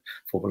around there in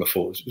Formula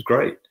Ford. It was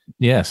great.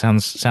 Yeah,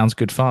 sounds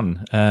good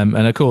fun. And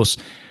of course,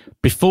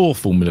 before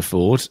Formula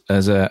Ford,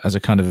 as a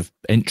kind of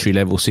entry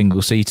level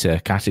single seater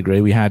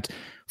category, we had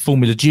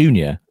Formula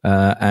Junior,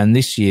 and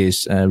this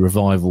year's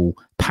revival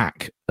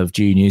pack of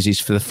juniors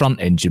is for the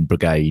front engine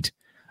brigade,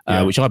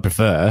 which I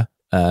prefer,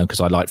 because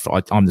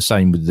I'm the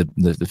same with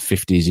the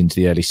 50s into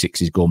the early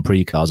 60s Grand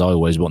Prix cars. I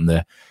always want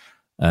the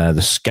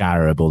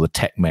Scarab or the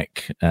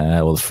Tech-Mech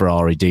or the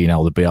Ferrari Dino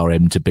or the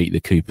BRM to beat the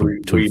Cooper.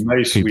 We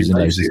may see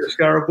the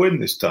Scarab win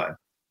this time.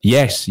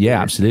 Yes,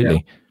 yeah, absolutely.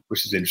 Yeah,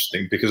 which is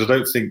interesting, because I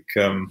don't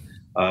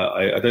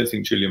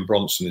think Julian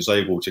Bronson is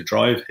able to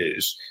drive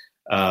his.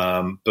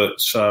 But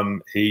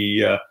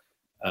he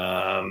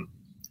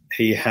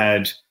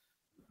had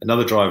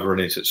another driver in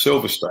it at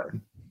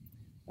Silverstone,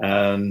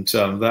 and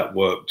that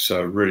worked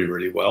really,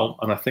 really well.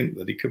 And I think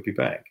that he could be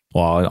back.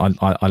 Well,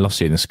 I love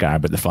seeing the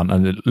Scarab at the front,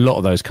 and a lot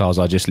of those cars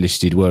I just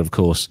listed were, of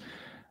course,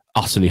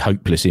 utterly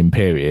hopeless in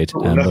period.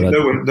 No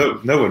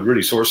one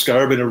really saw a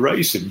Scarab in a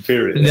race in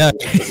period. No.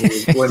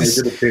 When they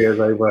did appear,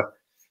 they were,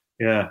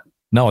 yeah.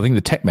 No, I think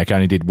the Tech-Mech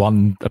only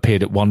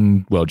appeared at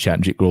one World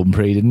Championship Grand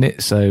Prix, didn't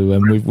it? So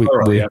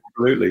absolutely,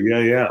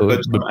 yeah.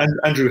 But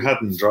Andrew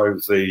Haddon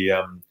drove the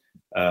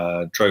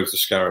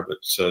Scarab at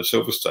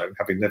Silverstone,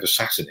 having never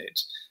sat in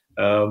it,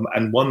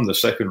 and won the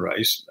second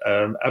race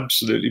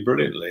absolutely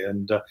brilliantly.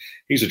 And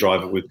he's a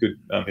driver with good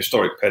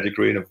historic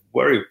pedigree and a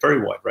very,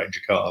 very wide range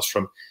of cars,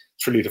 from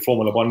 3-litre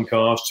Formula One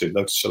cars to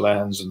Lotus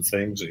Elans and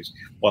things. He's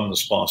won the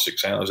Spa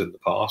 6 Hours in the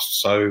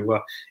past.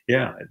 So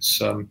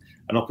it's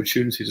an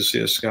opportunity to see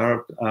a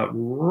Scarab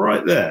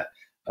right there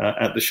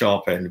at the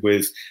sharp end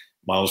with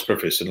Miles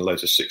Griffiths in a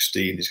Lotus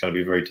 16. It's going to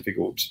be very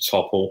difficult to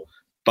topple,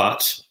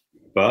 but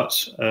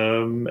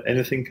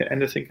anything can happen.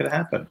 Anything can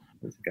happen.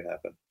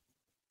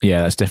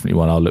 Yeah, that's definitely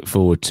one I'll look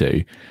forward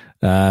to.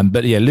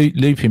 But yeah,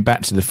 looping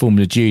back to the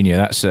Formula Junior,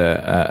 that's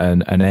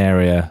an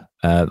area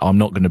I'm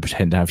not going to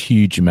pretend to have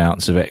huge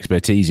amounts of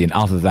expertise in,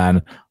 other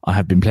than I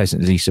have been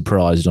pleasantly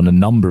surprised on a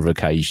number of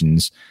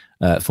occasions.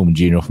 Formula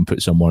Junior often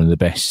puts on one of the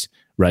best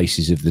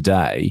races of the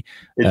day.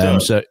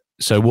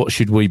 So what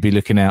should we be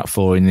looking out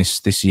for in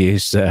this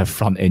year's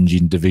front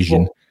engine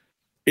division? Well,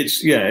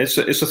 it's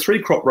a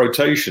 3-crop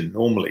rotation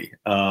normally,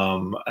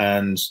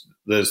 and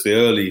there's the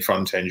early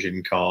front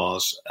engine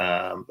cars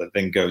that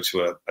then go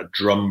to a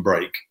drum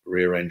brake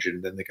rear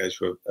engine, then they go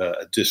to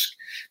a disc.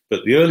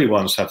 But the early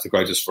ones have the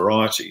greatest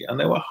variety, and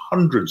there were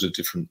hundreds of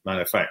different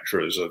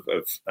manufacturers of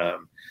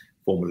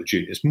Formula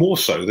Juniors, more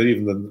so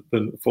than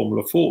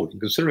Formula Ford. And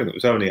considering it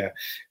was only a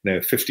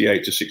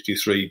 58 to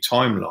 63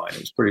 timeline, it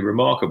was pretty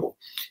remarkable.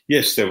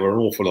 Yes, there were an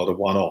awful lot of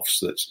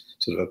one-offs that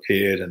sort of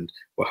appeared and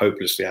were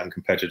hopelessly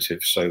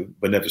uncompetitive, so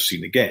were never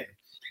seen again.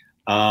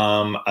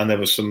 And there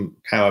was some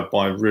powered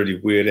by really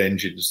weird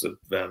engines. The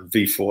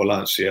V4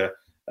 Lancia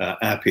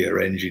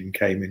Appia engine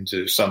came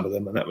into some of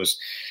them, and that was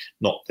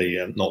not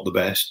the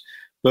best.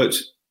 But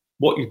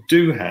what you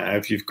do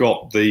have, you've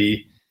got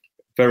the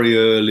very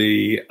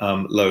early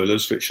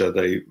Lolas, which are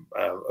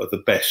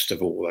the best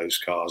of all those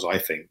cars, I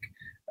think.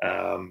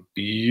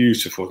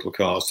 Beautiful little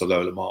cars, the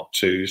Lola Mark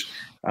IIs.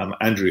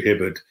 Andrew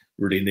Hibbard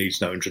really needs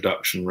no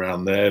introduction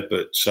around there,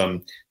 but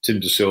Tim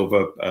De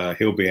Silva,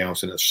 he'll be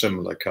out in a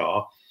similar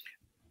car.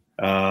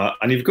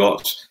 And you've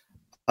got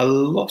a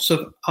lot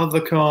of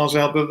other cars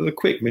out there that are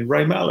quick. I mean,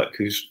 Ray Mallock,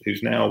 who's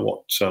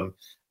now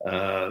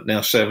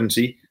now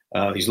 70,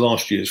 He's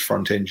last year's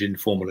front-engine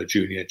Formula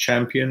Junior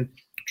champion,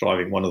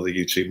 driving one of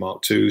the UT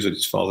Mark IIs that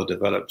his father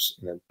developed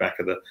back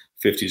of the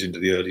 50s into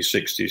the early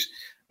 60s.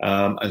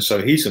 And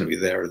so he's going to be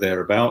there or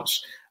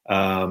thereabouts.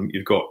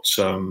 You've got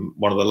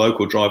one of the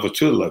local drivers,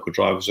 two of the local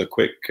drivers are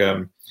quick.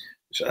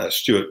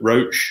 Stuart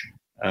Roach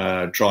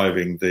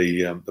driving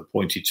the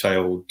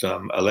pointy-tailed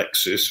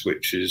Alexis,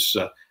 which is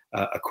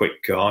a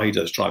quick car. He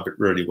does drive it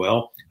really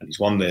well, and he's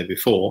won there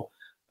before.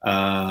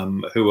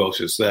 Who else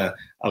is there?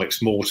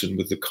 Alex Morton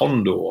with the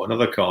Condor,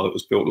 another car that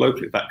was built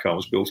locally. That car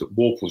was built at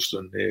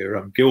Worplesdon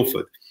near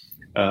Guildford.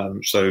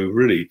 So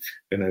really,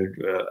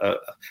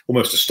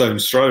 almost a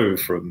stone's throw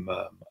from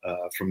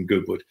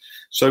Goodwood.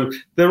 So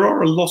there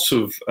are a lot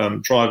of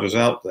drivers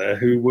out there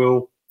who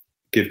will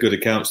give good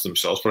accounts of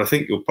themselves, but I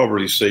think you'll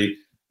probably see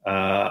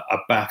a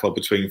battle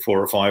between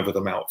 4 or 5 of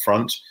them out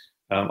front.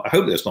 I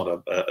hope there's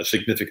not a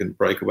significant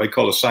breakaway.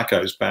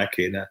 Colasaco's back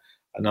in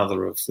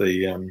another of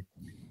the,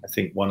 I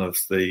think one of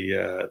the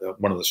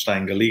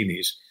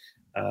Stangolinis,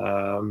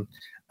 and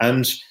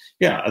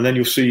then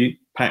you'll see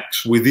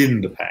packs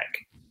within the pack.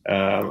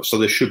 So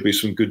there should be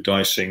some good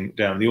dicing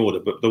down the order.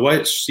 But the way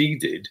it's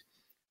seeded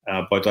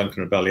by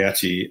Duncan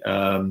Abaliati,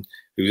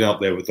 who's out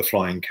there with the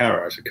Flying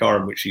Carrot, a car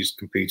in which he's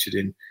competed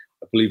in,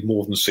 I believe,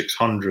 more than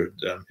 600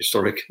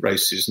 historic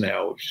races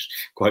now, which is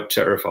quite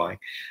terrifying.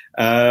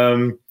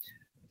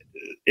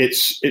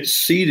 It's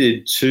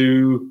seeded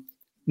to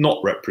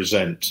not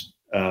represent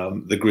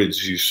the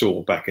grids you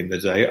saw back in the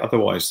day.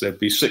 Otherwise, there'd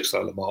be 6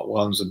 Lola Mark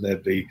 1s, and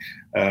there'd be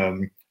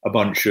a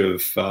bunch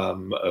of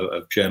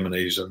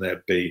Germanys, and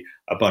there'd be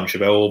a bunch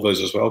of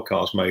Elvas as well,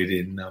 cars made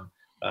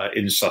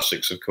in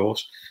Sussex, of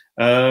course.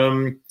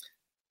 And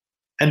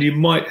you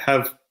might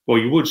have, well,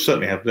 you would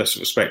certainly have less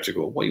of a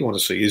spectacle. What you want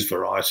to see is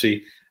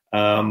variety,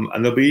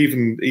 and there'll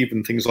be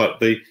even things like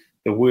the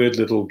weird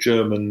little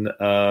German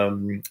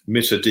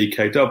Mitter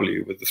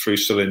DKW with the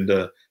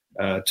 3-cylinder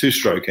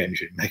 2-stroke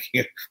engine,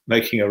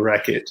 making a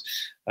racket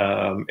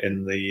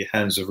in the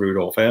hands of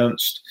Rudolf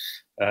Ernst.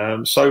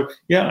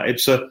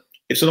 It's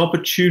an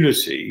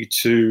opportunity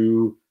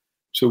to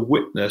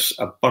witness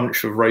a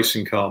bunch of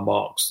racing car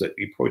marks that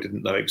you probably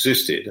didn't know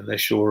existed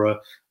unless you're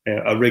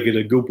a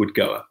regular Goodwood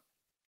goer.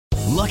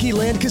 Lucky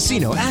Land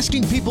Casino,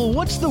 asking people,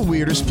 what's the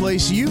weirdest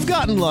place you've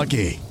gotten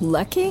lucky?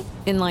 Lucky?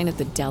 In line at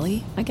the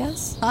deli, I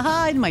guess?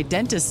 Aha, in my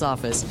dentist's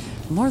office.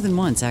 More than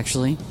once,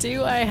 actually.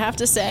 Do I have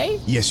to say?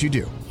 Yes, you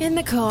do. In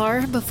the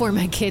car before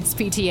my kids'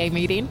 PTA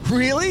meeting.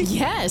 Really?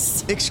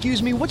 Yes.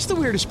 Excuse me, what's the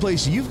weirdest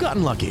place you've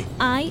gotten lucky?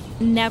 I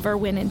never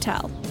win and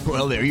tell.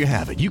 Well, there you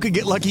have it. You can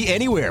get lucky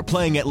anywhere,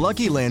 playing at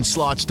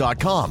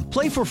LuckyLandSlots.com.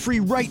 Play for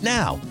free right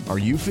now. Are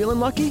you feeling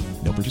lucky?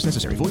 No purchase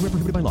necessary. Void where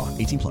prohibited by law.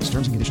 18+. Terms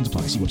and conditions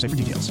apply. See website for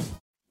details.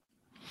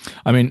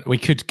 I mean, we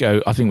could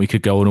go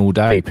on all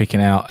day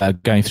picking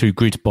out, going through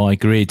grid by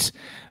grid,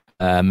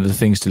 the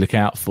things to look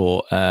out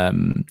for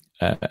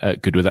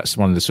at Goodwood. That's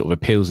one of the sort of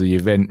appeals of the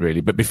event,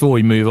 really. But before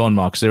we move on,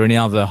 Mark, is there any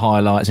other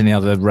highlights, any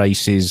other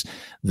races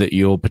that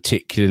you're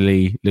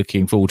particularly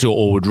looking forward to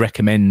or would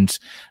recommend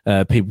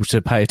people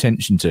to pay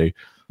attention to?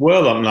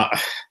 Well,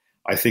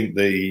 I think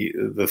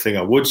the thing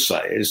I would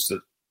say is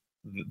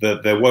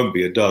that there won't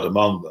be a dud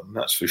among them,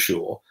 that's for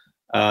sure.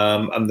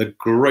 And the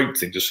great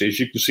thing to see is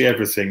you can see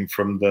everything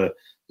from the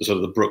sort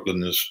of the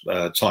Brooklands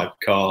type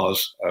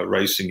cars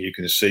racing. You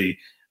can see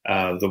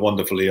the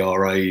wonderful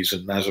ERAs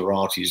and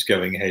Maseratis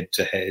going head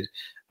to head.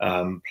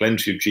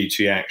 Plenty of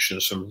GT action,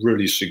 some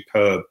really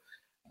superb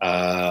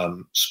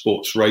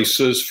sports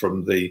racers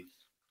from the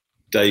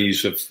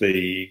days of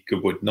the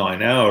Goodwood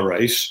 9-hour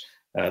race,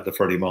 the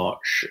Freddie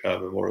March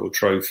Memorial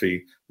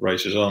Trophy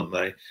races, aren't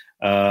they?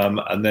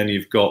 And then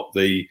you've got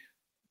the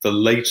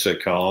later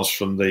cars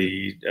from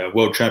the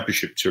World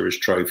Championship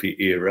Tourist Trophy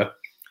era,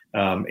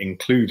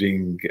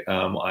 including,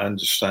 I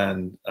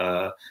understand,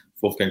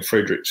 Wolfgang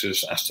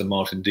Friedrichs' Aston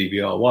Martin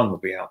DBR1 will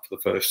be out for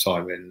the first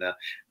time in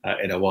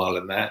a while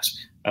in that.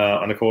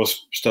 And of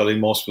course, Sterling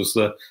Moss was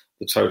the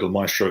total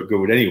maestro at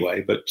Goodwood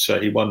anyway, but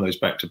he won those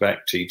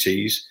back-to-back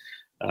TTs,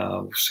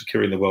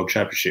 securing the World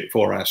Championship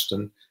for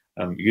Aston.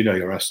 You know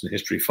your Aston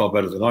history far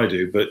better than I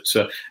do, but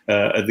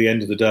at the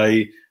end of the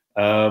day,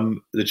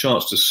 the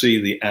chance to see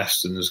the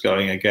Astons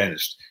going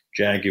against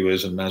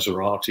Jaguars and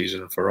Maseratis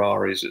and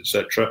Ferraris,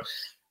 etc.,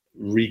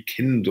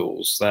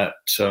 rekindles that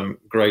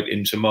great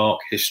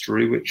Intermarque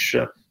history which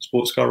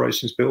sports car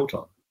racing is built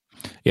on.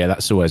 Yeah,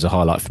 that's always a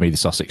highlight for me, the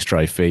Sussex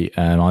Trophy.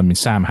 I mean,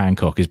 Sam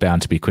Hancock is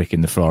bound to be quick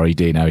in the Ferrari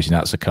Dino.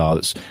 That's a car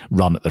that's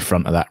run at the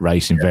front of that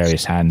race in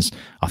various hands.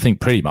 I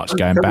think pretty much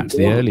going back to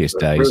the earliest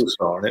days.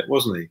 On it,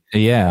 wasn't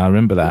he? Yeah, I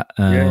remember that.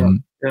 Yeah.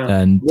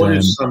 And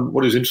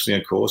what is interesting,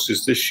 of course,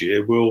 is this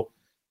year we'll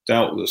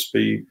doubtless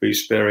be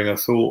sparing a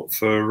thought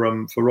for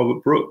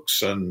Robert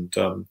Brooks and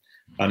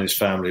his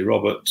family.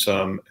 Robert,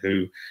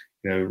 who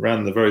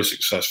ran the very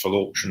successful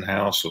auction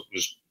house, that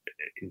was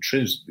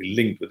intrinsically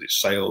linked with its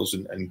sales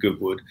and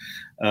Goodwood,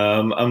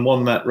 and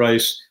won that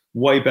race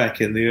way back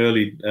in the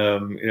early, I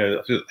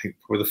think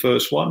probably the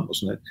first one,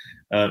 wasn't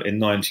it, in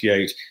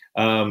 '98,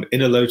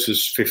 in a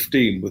Lotus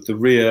 15 with the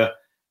rear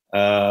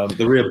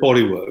the rear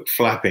bodywork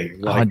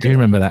flapping. I do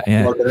remember that,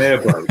 yeah. Like an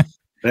air brake.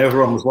 And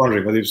everyone was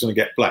wondering whether he was going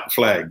to get black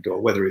flagged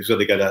or whether he was going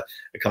to get a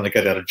kind of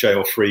get out of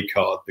jail free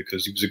card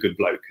because he was a good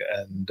bloke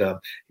and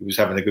he was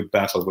having a good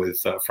battle with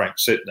Frank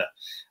Sitner.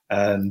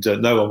 And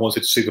no one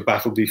wanted to see the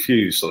battle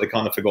defuse, so they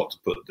kind of forgot to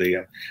put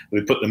the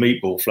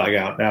meatball flag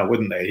out now,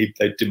 wouldn't they?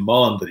 They'd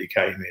demand that he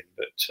came in,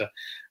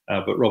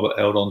 but Robert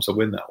held on to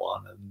win that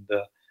one, and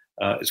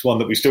it's one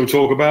that we still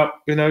talk about,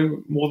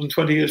 more than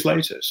 20 years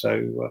later.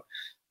 So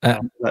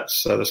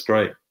that's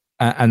great.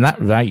 And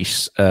that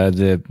race,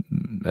 the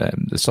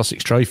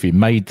Sussex Trophy,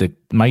 made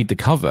the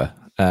cover.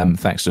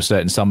 Thanks to a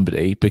certain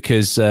somebody,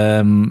 because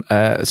Sam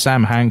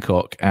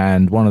Hancock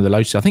and one of the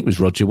Lotus, I think it was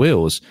Roger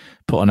Wills,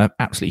 put on an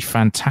absolutely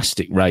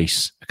fantastic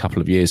race a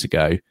couple of years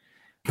ago.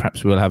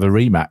 Perhaps we'll have a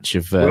rematch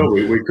of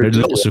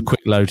lots of quick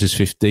Lotus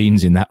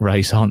 15s in that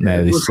race, aren't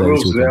there? Roger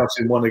Wills is out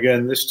in one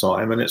again this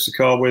time, and it's a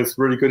car with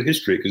really good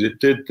history because it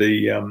did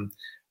the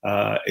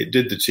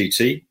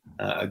TT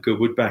at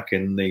Goodwood back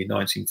in the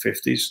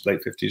 1950s,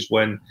 late 50s,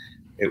 when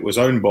it was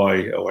owned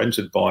by or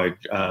entered by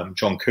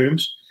John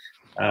Coombs.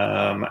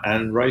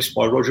 And raced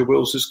by Roger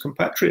Wills'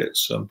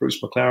 compatriots,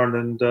 Bruce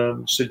McLaren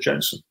and Sid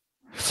Jensen.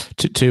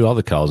 Two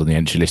other cars on the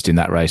entry list in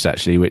that race,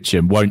 actually, which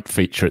won't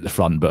feature at the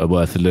front but are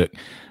worth a look.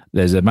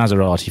 There's a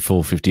Maserati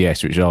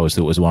 450S, which I always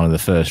thought was one of the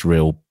first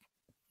real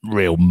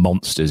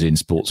monsters in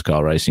sports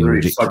car racing.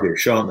 Really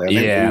sluggish, aren't they?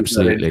 Yeah,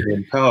 absolutely.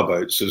 In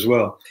powerboats as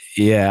well.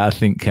 Yeah, I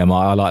think I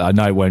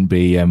know it won't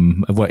be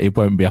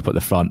up at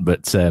the front,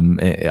 but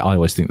I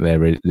always think they're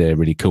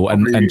really cool.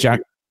 And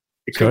Jack.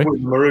 It could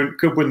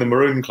win the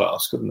maroon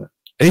class, couldn't it?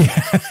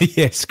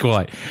 Yes,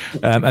 quite.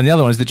 And the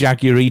other one is the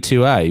Jaguar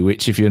E2A,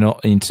 which, if you're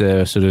not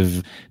into sort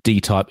of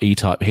D-type,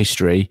 E-type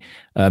history,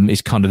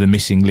 is kind of the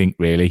missing link,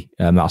 really.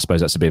 I suppose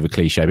that's a bit of a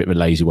cliche, a bit of a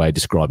lazy way of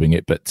describing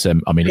it, but it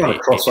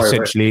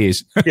essentially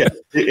is. Yeah,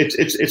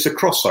 it's a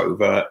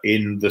crossover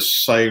in the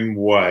same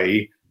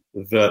way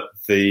that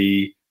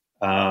the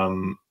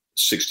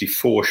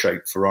 64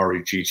 shaped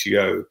Ferrari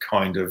GTO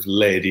kind of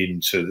led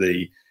into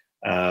the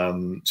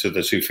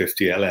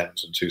 250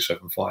 LMs and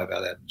 275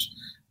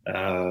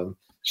 LMs.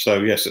 So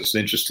yes, it's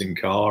an interesting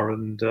car,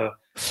 and I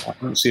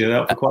haven't seen it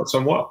out for quite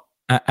some while.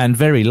 And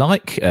very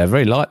like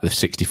the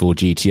 64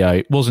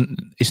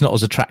 GTO. It's not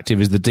as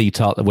attractive as the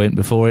D-Type that went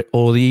before it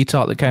or the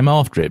E-Type that came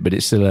after it, but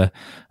it's still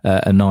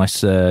a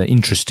nice,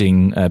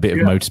 interesting bit of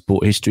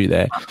motorsport history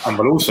there. And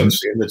we'll also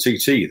see in the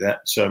TT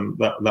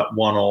that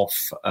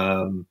one-off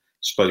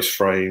space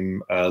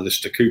frame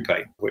Lister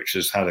Coupe, which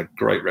has had a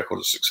great record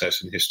of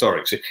success in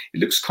historics. It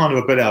looks kind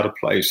of a bit out of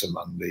place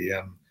among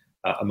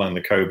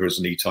the Cobras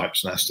and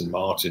E-Types and Aston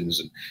Martins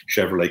and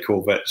Chevrolet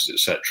Corvettes,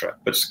 etc.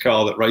 But it's a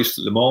car that raced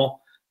at Le Mans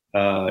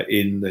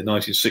in the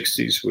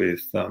 1960s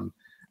with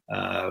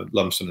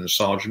Lumsden and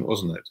Sargent,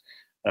 wasn't it?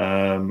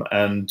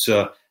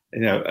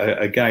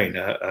 Again,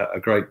 a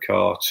great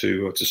car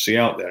to see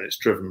out there, and it's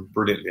driven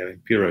brilliantly. I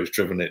mean, Piro's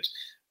driven it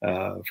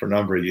for a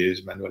number of years,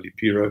 Emanuele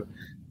Piro.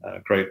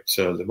 Great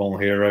Le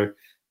Mans hero,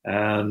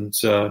 and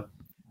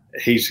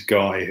he's a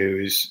guy who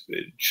is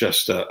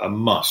just a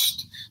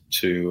must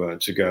to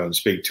go and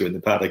speak to in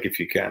the paddock if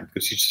you can,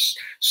 because he's just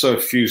so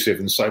effusive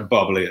and so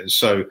bubbly and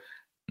so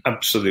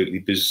absolutely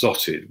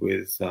besotted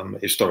with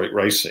historic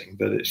racing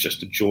that it's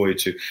just a joy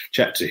to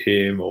chat to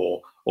him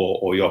or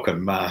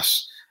Jochen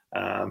Mass,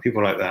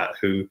 people like that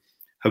who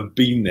have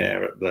been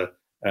there at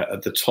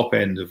the top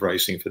end of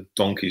racing for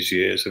donkey's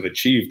years, have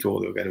achieved all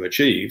they were going to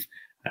achieve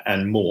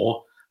and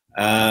more.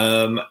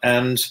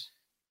 And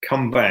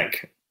come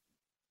back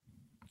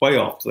way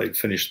after they'd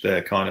finished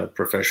their kind of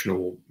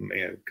professional,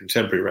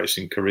 contemporary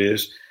racing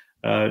careers,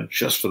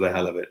 just for the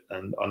hell of it.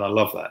 And I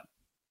love that.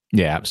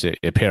 Yeah,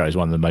 absolutely. Piro is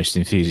one of the most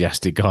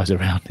enthusiastic guys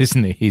around,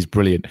 isn't he? He's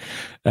brilliant.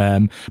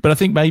 But I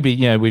think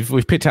maybe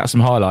we've picked out some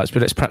highlights,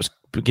 but let's perhaps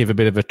give a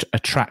bit of a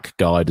track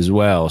guide as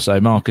well. So,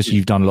 Marcus,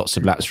 you've done lots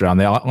of laps around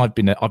there. I've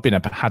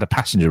had a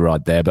passenger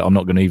ride there, but I'm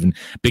not going to even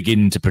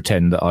begin to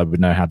pretend that I would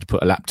know how to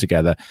put a lap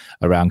together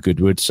around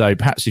Goodwood. So,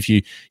 perhaps if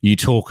you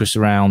talk us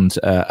around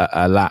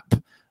a lap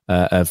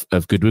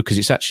of Goodwood, because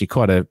it's actually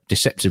quite a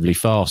deceptively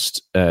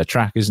fast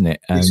track, isn't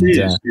it? And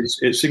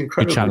it's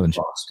incredibly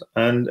fast.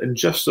 And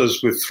just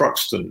as with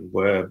Thruxton,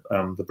 where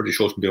the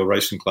British Automobile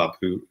Racing Club,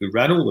 who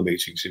ran all the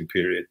meetings in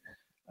period,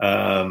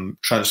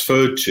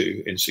 transferred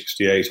to in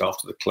 68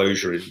 after the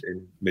closure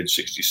in mid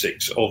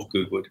 66 of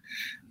Goodwood,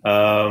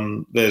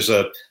 there's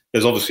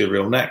obviously a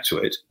real knack to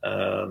it,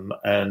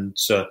 and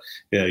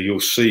you'll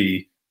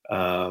see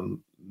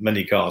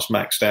many cars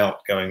maxed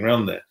out going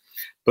around there,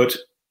 but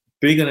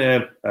being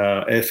an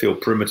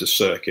airfield perimeter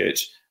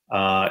circuit,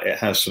 it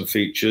has some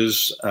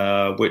features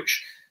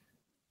which,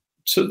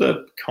 to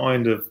the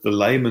kind of the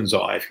layman's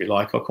eye, if you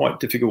like, are quite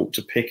difficult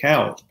to pick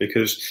out,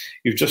 because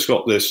you've just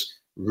got this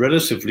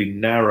relatively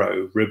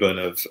narrow ribbon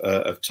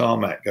of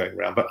tarmac going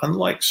around. But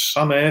unlike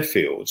some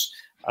airfields,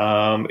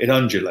 it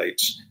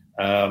undulates.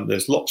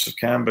 There's lots of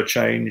camber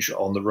change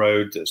on the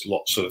road. There's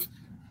lots of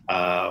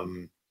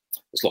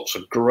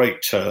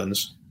great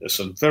turns. There's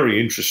some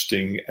very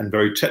interesting and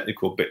very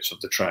technical bits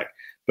of the track.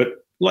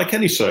 But like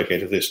any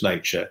circuit of this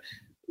nature,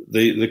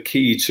 the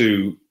key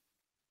to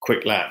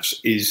quick laps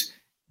is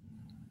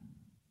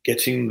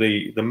getting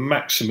the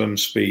maximum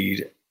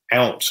speed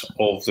out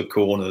of the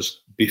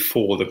corners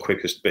before the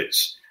quickest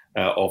bits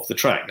of the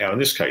track. Now, in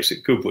this case,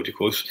 at Goodwood, of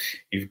course,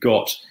 you've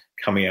got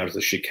coming out of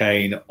the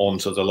chicane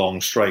onto the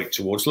long straight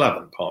towards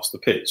Lavant, past the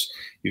pits.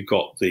 You've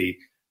got the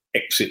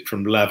exit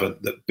from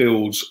Lavant that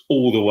builds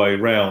all the way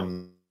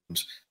round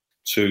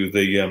to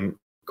the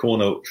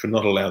corner, which we're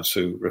not allowed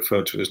to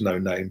refer to as No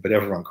Name, but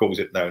everyone calls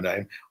it No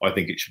Name. I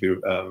think it should be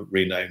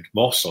renamed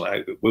Moss, and I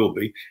hope it will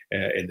be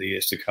in the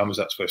years to come, as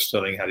that's where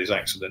Sterling had his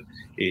accident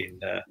in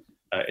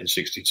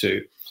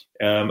 '62.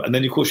 And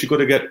then, of course, you've got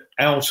to get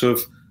out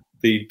of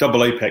the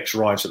double apex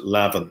right at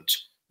Lavant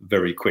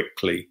very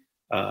quickly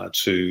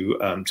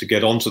to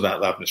get onto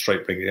that Lavant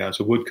straight, bringing it down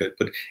to Woodcote.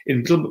 But in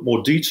a little bit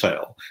more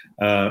detail,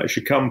 as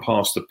you come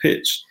past the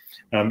pits,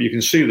 you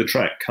can see the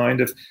track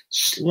kind of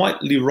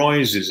slightly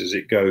rises as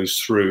it goes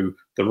through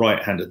the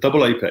right-hander,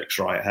 double apex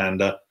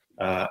right-hander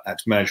at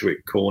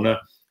Madgwick Corner.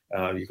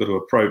 You've got to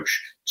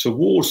approach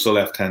towards the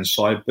left-hand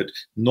side, but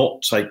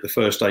not take the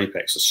first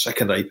apex, the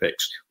second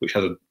apex, which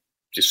has a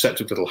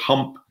deceptive little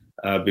hump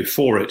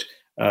before it.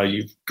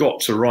 You've got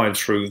to ride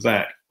through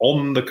that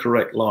on the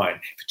correct line.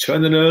 If you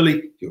turn in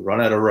early, you'll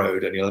run out of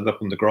road and you'll end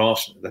up on the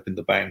grass and end up in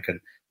the bank, and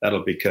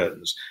that'll be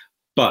curtains.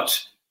 But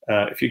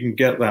if you can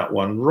get that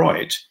one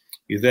right,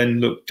 you then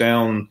look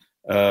down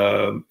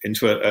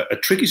into a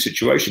tricky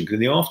situation, because in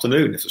the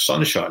afternoon, if the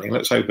sun's shining,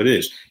 let's hope it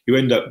is, you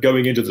end up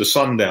going into the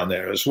sun down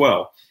there as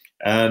well.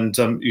 And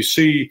you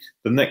see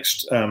the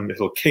next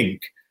little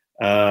kink,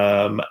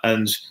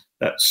 and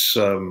that's,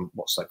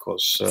 what's that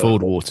called?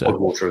 Ford Water. Ford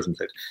Water,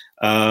 isn't it?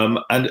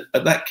 And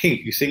at that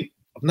kink, you think,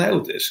 I've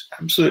nailed this,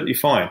 absolutely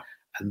fine.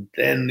 And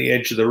then the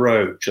edge of the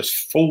road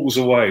just falls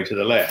away to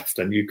the left,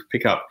 and you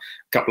pick up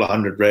a couple of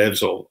hundred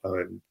revs, or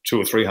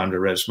 200 or 300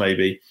 revs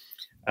maybe.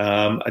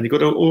 And you've got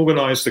to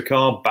organise the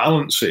car,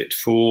 balance it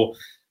for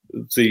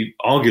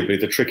arguably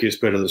the trickiest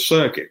bit of the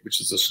circuit,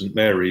 which is the St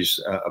Mary's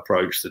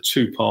approach, the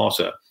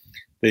two-parter.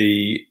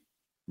 The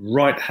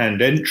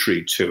right-hand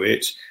entry to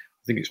it,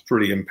 I think it's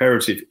pretty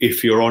imperative,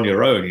 if you're on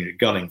your own, you're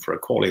gunning for a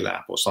quali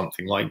lap or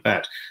something like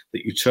that,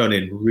 that you turn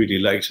in really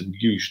late and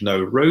use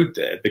no road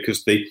there,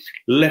 because the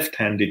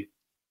left-handed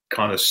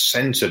kind of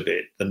centre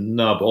bit, the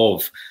nub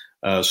of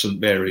St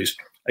Mary's,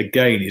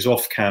 again, is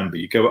off camber.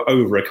 You go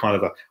over a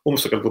kind of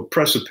almost like a little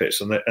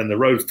precipice, and the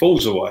road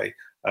falls away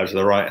to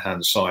the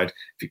right-hand side.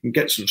 If you can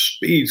get some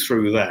speed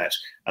through that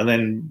and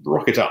then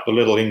rocket up the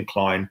little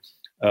incline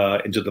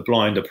into the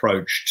blind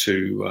approach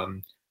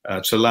to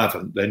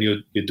Lavant, then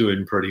you're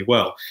doing pretty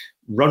well.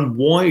 Run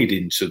wide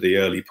into the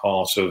early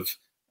part of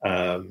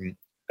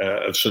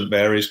St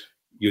Mary's,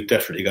 you're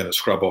definitely going to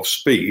scrub off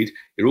speed.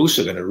 You're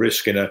also going to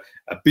risk in a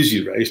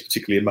busy race,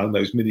 particularly among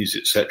those minis,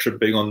 etc.,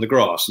 being on the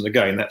grass. And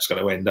again, that's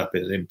going to end up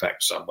in an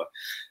impact somewhere.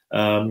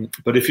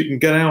 But if you can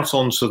get out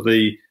onto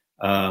the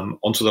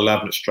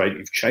Lavant straight,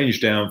 you've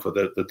changed down for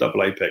the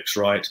double apex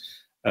right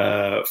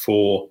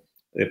for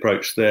the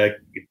approach there.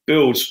 You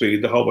build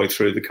speed the whole way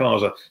through. The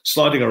cars are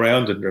sliding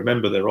around, and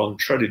remember, they're on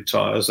treaded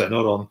tyres. They're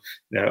not on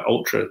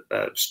ultra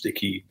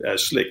sticky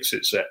slicks,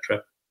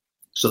 etc.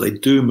 So they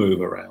do move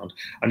around.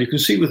 And you can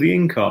see with the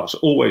in-cars,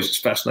 always it's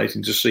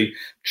fascinating to see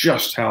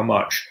just how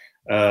much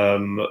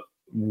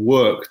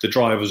work the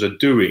drivers are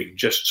doing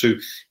just to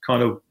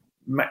kind of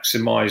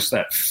maximise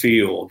that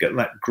feel, get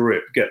that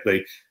grip, get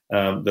the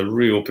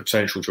real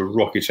potential to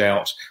rocket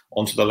out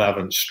onto the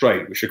Lavant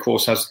straight, which of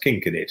course has the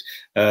kink in it.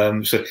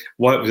 So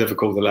why it was ever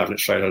called the Lavant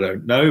straight, I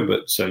don't know,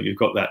 but so you've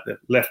got that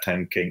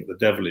left-hand kink, the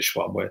devilish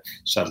one, where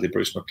sadly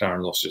Bruce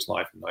McLaren lost his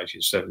life in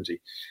 1970.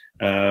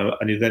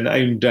 And you then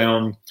aim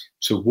down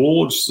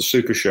towards the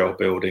Supershell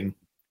building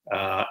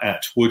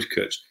at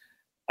Woodcote.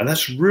 And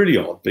that's really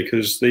odd,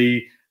 because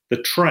the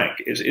track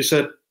is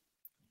a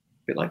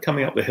bit like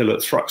coming up the hill at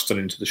Thruxton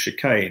into the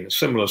chicane, a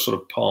similar sort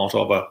of part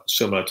of a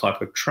similar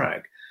type of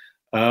track.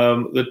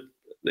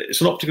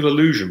 It's an optical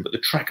illusion, but the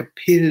track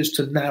appears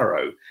to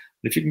narrow. And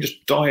if you can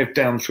just dive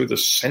down through the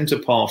centre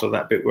part of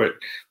that bit where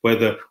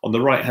on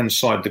the right-hand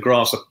side, the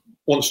grass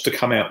wants to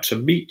come out to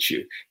meet you,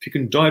 if you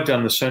can dive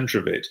down the centre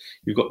of it,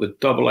 you've got the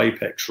double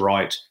apex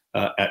right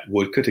at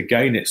Woodcote.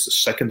 Again, it's the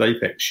second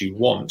apex you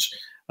want.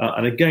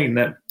 And again,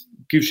 that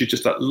gives you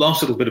just that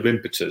last little bit of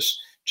impetus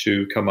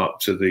to come up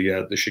to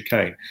the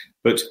chicane.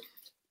 But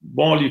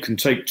while you can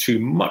take too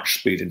much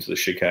speed into the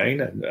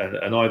chicane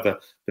and either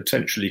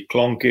potentially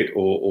clonk it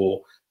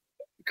or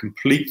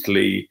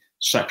completely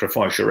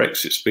sacrifice your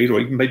exit speed, or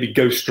even maybe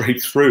go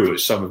straight through,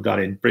 as some have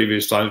done in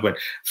previous times when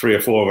 3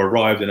 or 4 have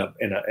arrived in a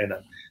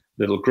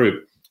little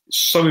group. It's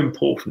so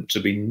important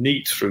to be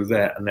neat through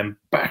there and then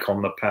back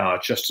on the power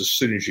just as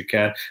soon as you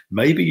can.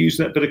 Maybe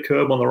using that bit of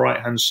curb on the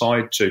right-hand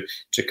side to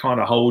kind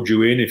of hold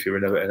you in if you're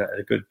in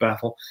a good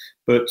battle.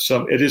 But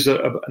it is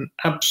an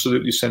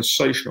absolutely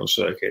sensational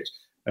circuit.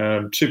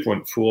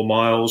 2.4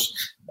 miles.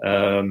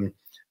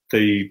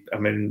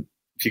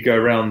 If you go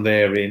around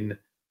there in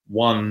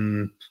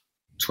 1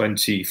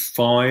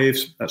 25.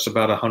 That's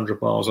about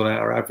 100 miles an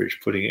hour average,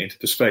 putting it into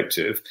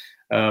perspective.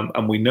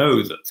 And we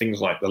know that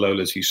things like the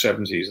Lola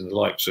T70s and the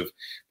likes of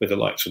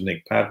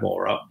Nick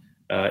Padmore up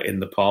in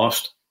the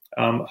past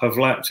have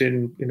lapped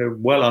in,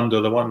 well under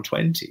the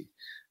 120.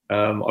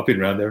 I've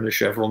been around there in a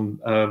Chevron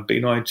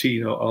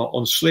B19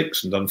 on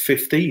slicks and done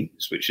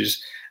 15s, which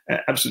is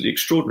absolutely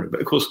extraordinary.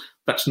 But of course,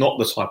 that's not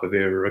the type of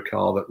era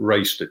car that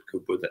raced at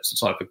Goodwood. That's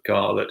the type of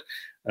car that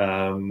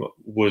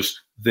was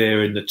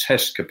there in the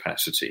test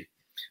capacity.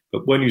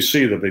 But when you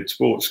see the big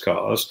sports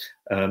cars,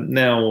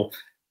 now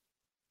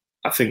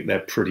I think they're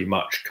pretty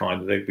much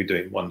they'd be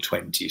doing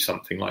 120,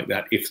 something like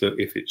that, if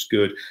it's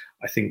good.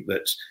 I think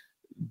that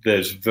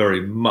there's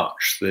very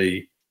much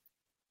the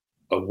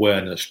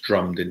awareness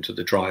drummed into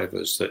the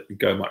drivers that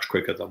go much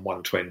quicker than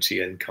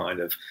 120, and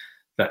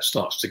that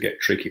starts to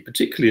get tricky,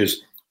 particularly as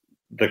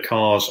the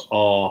cars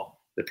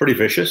they're pretty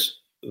vicious.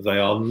 They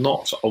are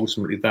not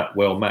ultimately that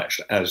well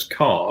matched as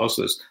cars.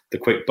 There's the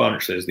quick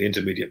bunch, there's the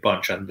intermediate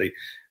bunch, and the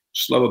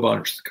slower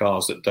bunch, the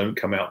cars that don't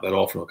come out that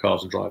often, or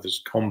cars and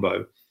drivers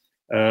combo.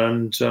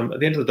 And at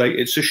the end of the day,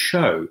 it's a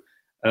show.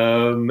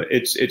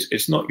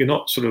 It's not, you're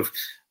not sort of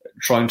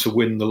trying to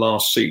win the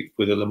last seat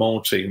with a Le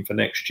Mans team for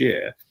next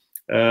year.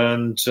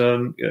 And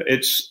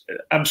it's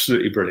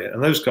absolutely brilliant.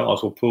 And those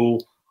cars will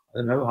pull,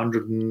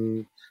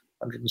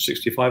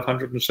 165,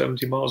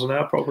 170 miles an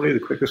hour, probably the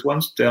quickest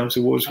ones, down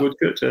towards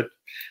Woodcote.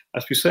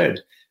 As we said,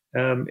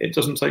 it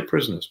doesn't take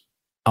prisoners.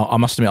 I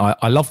must admit,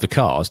 I love the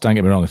cars. Don't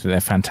get me wrong; I think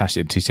they're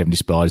fantastic, T70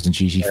 Spiders and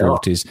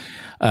GT40s.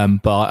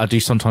 But I do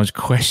sometimes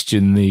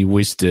question the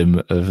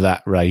wisdom of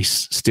that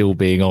race still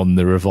being on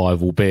the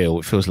revival bill.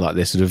 It feels like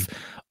they're sort of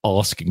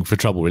asking for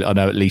trouble. I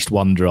know at least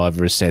one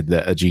driver has said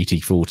that a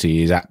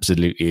GT40 is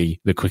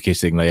absolutely the quickest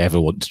thing they ever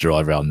want to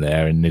drive around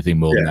there, and anything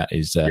more than that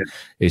is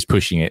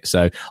pushing it.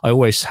 So I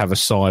always have a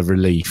sigh of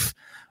relief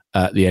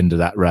at the end of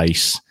that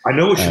race. I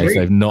know what you mean.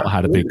 They've not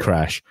had a big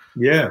crash.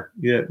 Yeah.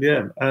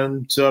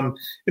 And,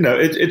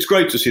 it's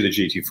great to see the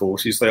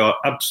GT40s. They are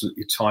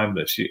absolutely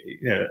timeless.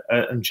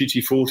 And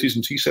GT40s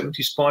and T70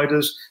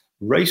 Spiders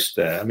raced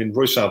there. I mean,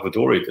 Roy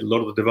Salvadori did a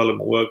lot of the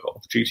development work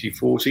of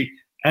GT40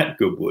 at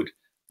Goodwood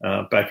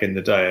back in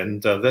the day.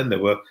 And then there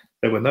were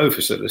no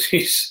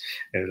facilities,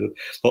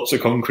 lots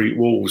of concrete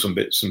walls and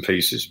bits and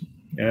pieces.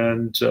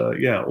 And,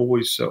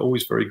 always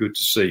very good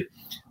to see.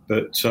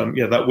 But,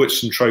 that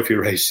Whitsun Trophy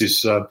race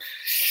is,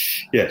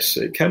 yes,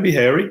 it can be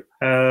hairy.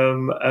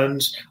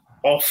 And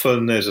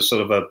often there's a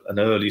sort of an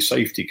early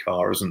safety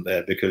car, isn't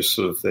there? Because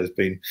there's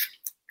been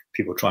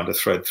people trying to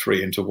thread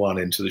 3 into 1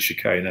 into the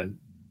chicane, and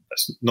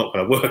that's not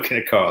going to work in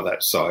a car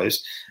that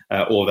size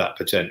or that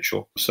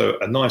potential. So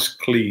a nice,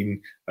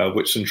 clean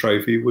Whitsun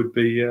Trophy would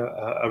be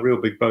a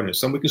real big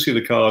bonus. And we can see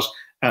the cars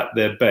at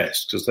their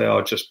best because they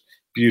are just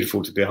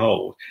beautiful to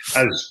behold.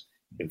 As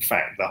in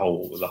fact, the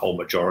whole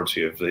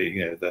majority of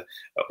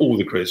all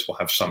the grids will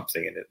have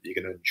something in it that you're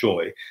going to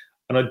enjoy.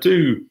 And I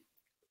do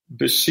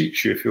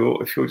beseech you,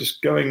 if you're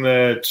just going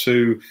there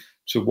to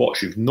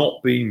watch, you've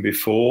not been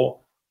before,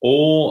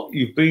 or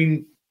you've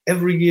been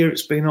every year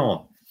it's been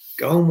on,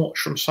 go and watch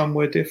from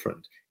somewhere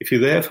different. If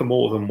you're there for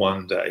more than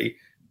one day,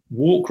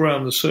 walk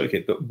around the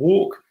circuit, but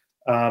walk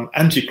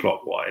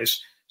anti-clockwise,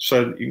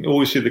 so that you can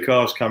always see the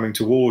cars coming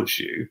towards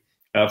you.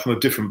 From a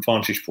different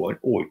vantage point,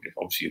 or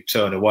obviously you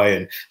turn away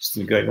and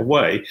still going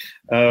away.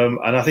 And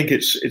I think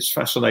it's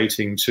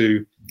fascinating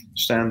to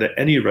stand at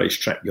any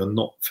racetrack you're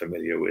not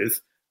familiar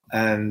with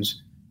and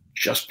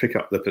just pick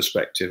up the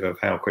perspective of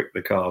how quick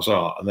the cars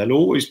are. And they'll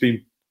always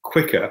be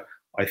quicker,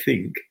 I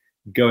think,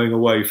 going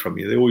away from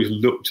you. They always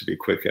look to be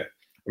quicker.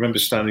 I remember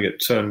standing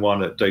at turn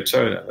 1 at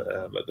Daytona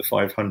at the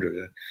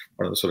 500,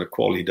 one of the sort of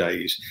quali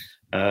days,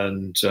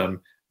 and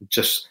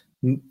just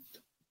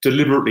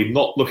deliberately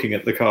not looking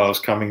at the cars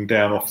coming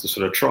down off the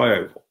sort of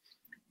tri-oval,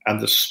 and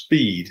the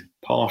speed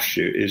past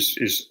you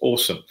is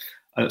awesome.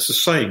 And it's the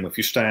same if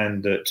you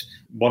stand at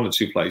one or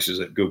two places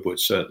at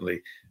Goodwood.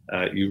 Certainly,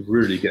 you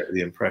really get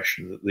the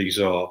impression that these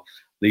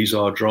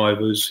are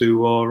drivers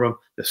who are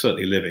they're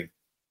certainly living.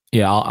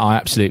 Yeah, I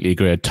absolutely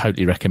agree. I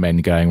totally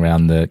recommend going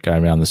around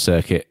the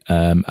circuit.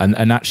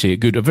 And actually,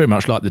 very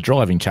much like the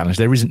driving challenge,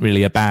 there isn't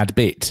really a bad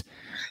bit.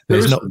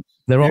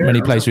 There aren't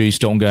many places where you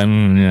stop and go,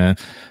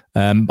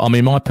 I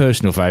mean, my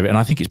personal favourite, and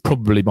I think it's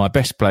probably my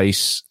best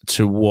place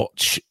to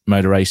watch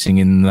motor racing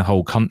in the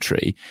whole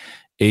country,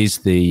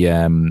 is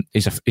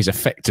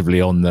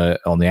effectively on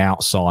the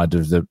outside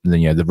of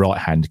the right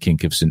hand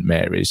kink of St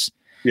Mary's.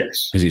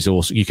 Yes, because it's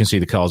also, you can see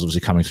the cars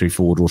obviously coming through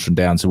forward water and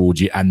down towards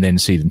you, and then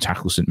see them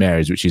tackle St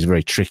Mary's, which is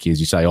very tricky, as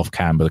you say, off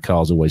camber. The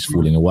car's always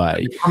falling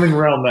away. You're coming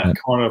around that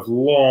kind of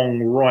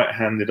long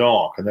right-handed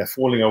arc, and they're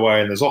falling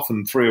away, and there's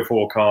often 3 or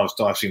 4 cars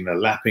dicing. They're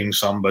lapping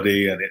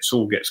somebody, and it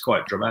all gets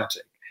quite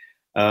dramatic.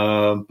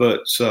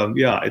 It's a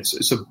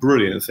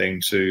brilliant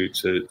thing to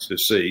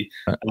see,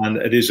 and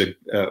it is a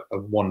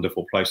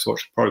wonderful place to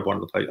watch. Probably one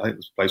of the places, I think it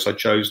was the place I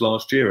chose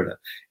last year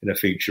in a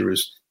feature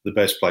as the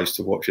best place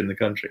to watch in the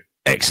country.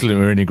 Excellent,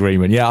 we're in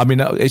agreement. Yeah, I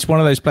mean, it's one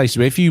of those places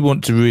where if you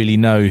want to really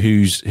know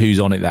who's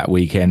on it that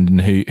weekend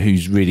and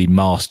who's really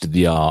mastered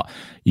the art,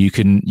 you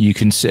can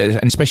see,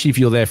 and especially if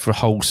you're there for a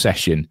whole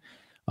session,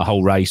 a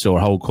whole race or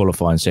a whole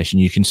qualifying session,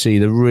 you can see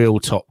the real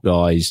top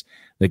guys.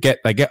 They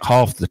get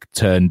half the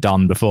turn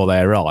done before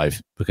they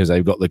arrive because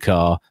they've got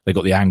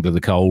the angle of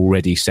the car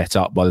already set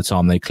up by the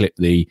time they clip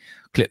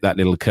that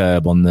little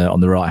curb on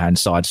the right hand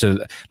side. So,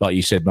 like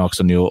you said, Marcus,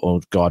 on your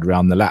guide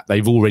around the lap,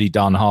 they've already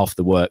done half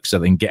the work, so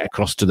they can get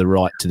across to the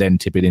right to then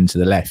tip it into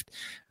the left.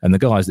 And the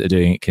guys that are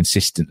doing it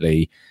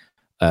consistently,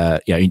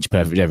 inch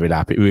perfect every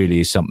lap, it really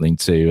is something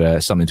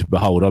to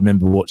behold. I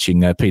remember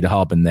watching Peter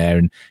Harbin there,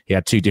 and he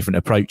had two different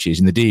approaches.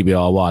 In the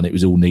DBR one, it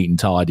was all neat and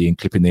tidy and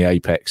clipping the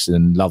apex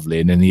and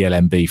lovely, and in the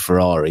LMB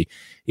Ferrari,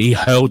 he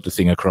hurled the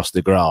thing across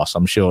the grass.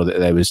 I'm sure that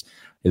there was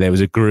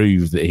a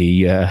groove that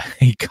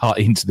he cut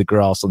into the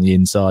grass on the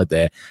inside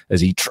there as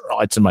he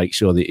tried to make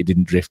sure that it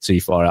didn't drift too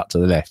far out to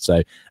the left.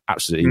 So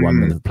absolutely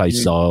one of the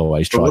places I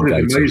always try to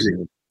go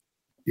to.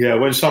 Yeah,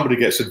 when somebody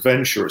gets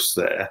adventurous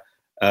there,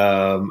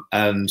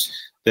 and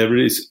there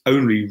is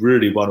only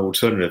really one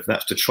alternative, and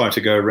that's to try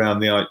to go around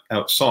the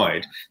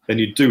outside, then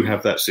you do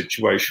have that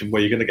situation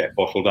where you're going to get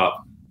bottled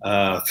up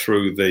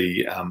through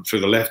the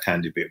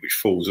left-handed bit, which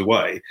falls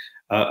away.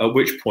 At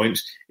which point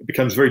it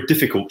becomes very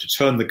difficult to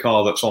turn the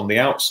car that's on the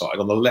outside,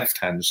 on the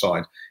left-hand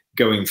side,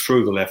 going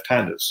through the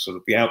left-handers. So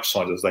that the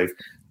outsiders, they've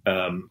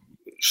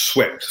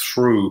swept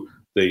through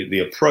the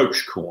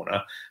approach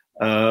corner.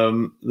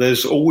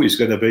 There's always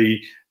going to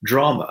be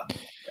drama.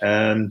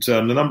 And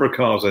the number of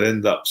cars that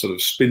end up sort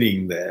of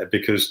spinning there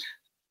because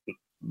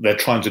they're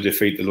trying to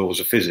defeat the laws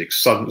of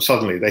physics.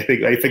 Suddenly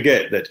they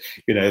forget that,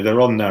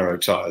 they're on narrow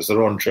tyres,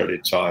 they're on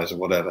treaded tyres or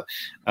whatever,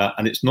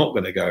 and it's not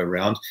going to go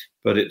around,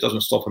 but it doesn't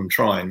stop them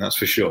trying, that's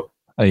for sure.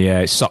 Yeah,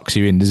 it sucks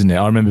you in, doesn't it?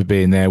 I remember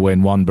being there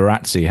when Juan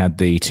Barazzi had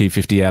the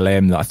 250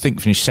 LM that I think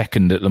finished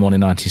second at Le Mans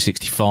in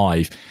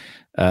 1965,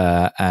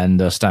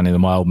 and standing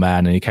with my old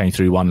man, and he came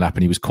through one lap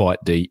and he was quite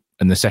deep,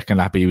 and the second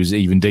lap he was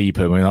even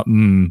deeper, and we were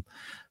like,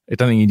 I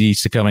don't think he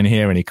needs to come in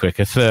here any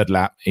quicker. Third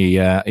lap, he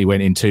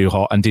went in too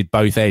hot and did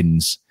both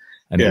ends,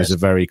 and It was a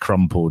very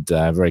crumpled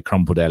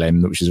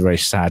LM, which is a very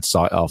sad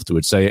sight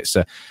afterwards. So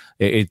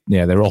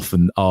there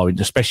often are,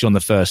 especially on the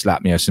first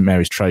lap, St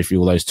Mary's Trophy,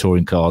 all those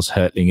touring cars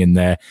hurtling in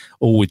there,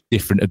 all with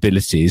different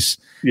abilities,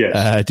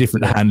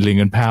 different handling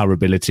and power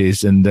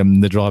abilities, and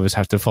the drivers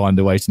have to find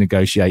a way to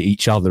negotiate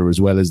each other as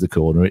well as the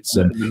corner. It's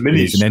an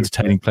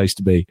entertaining place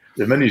to be.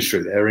 The minis,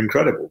 they're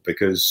incredible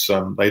because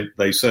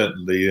they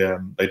certainly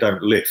they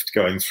don't lift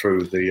going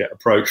through the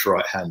approach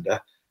right-hander.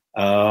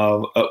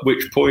 At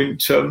which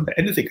point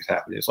anything could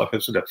happen. It's like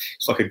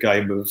a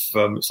game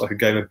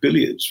of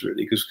billiards,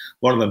 really, because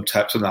one of them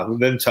taps another,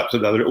 and then taps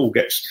another. It all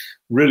gets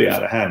really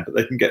out of hand, but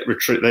they can get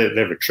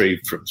they're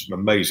retrieved from some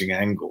amazing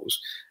angles.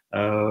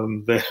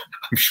 I'm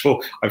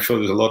sure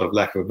there's a lot of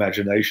lack of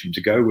imagination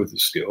to go with the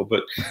skill,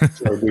 but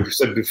we've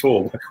said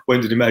before, when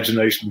did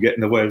imagination get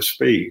in the way of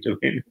speed? I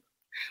mean.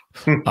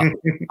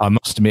 I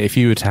must admit, if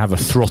you were to have a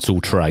throttle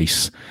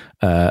trace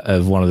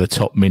of one of the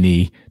top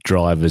mini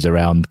drivers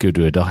around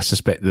Goodwood, I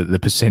suspect that the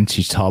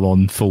percentage time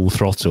on full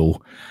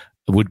throttle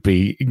would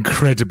be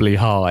incredibly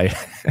high.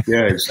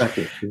 Yeah,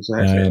 exactly.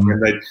 I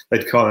mean,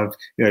 they'd kind of,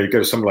 you go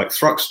to somewhere like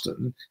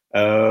Thruxton,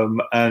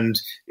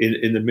 and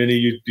in the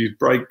mini you'd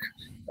brake.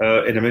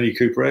 In a Mini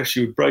Cooper S,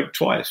 you would brake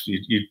twice.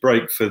 You'd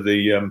brake for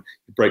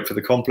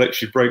the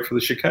complex, you'd brake for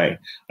the chicane,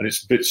 and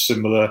it's a bit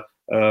similar.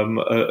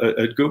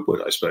 At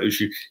Goodwood, I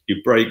suppose you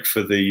brake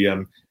for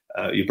the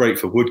you brake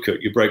for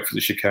Woodcote, you brake for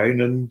the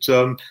chicane, and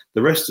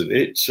the rest of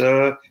it,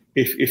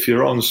 if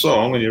you're on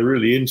song and you're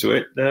really into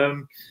it,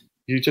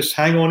 you just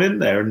hang on in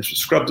there and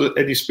scrub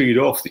any speed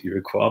off that you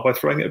require by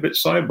throwing it a bit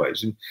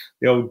sideways in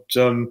the old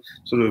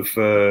sort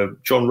of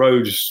John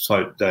Rhodes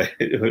type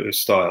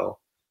style.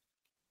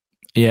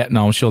 Yeah,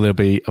 no, I'm sure there'll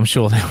be a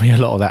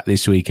lot of that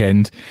this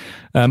weekend.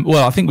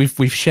 Well, I think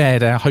we've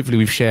shared hopefully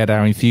we've shared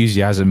our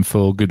enthusiasm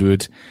for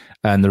Goodwood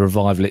and the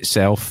revival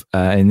itself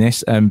in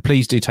this.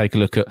 Please do take a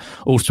look at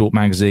Autosport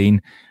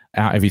magazine,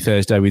 out every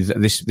Thursday. With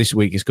this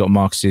week, it's got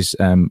Marcus's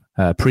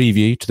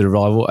preview to the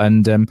revival.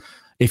 And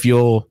if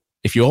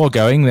you're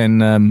going,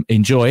 then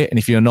enjoy it. And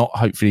if you're not,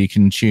 hopefully you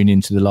can tune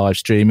into the live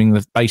streaming.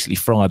 Basically,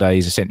 Friday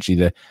is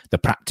essentially the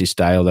practice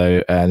day,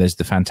 although there's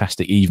the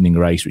fantastic evening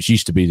race, which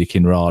used to be the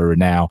Kinrara and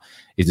now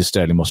is the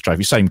Stirling Moss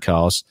Trophy. Same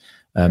cars,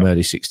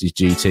 early 60s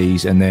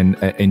GTs, and then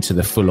into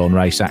the full-on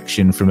race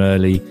action from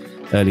early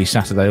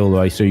Saturday all the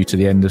way through to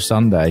the end of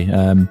Sunday.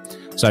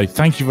 So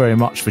thank you very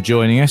much for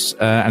joining us,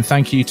 and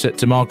thank you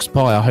to Marcus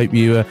Pye. I hope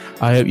you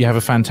have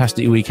a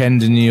fantastic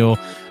weekend, and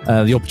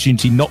the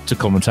opportunity not to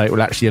commentate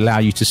will actually allow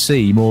you to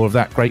see more of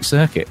that great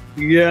circuit.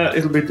 Yeah,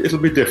 it'll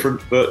be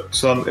different,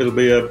 but it'll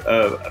be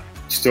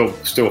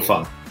still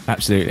fun.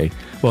 Absolutely.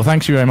 Well,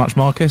 thank you very much,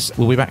 Marcus.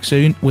 We'll be back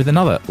soon with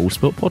another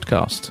Autosport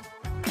podcast.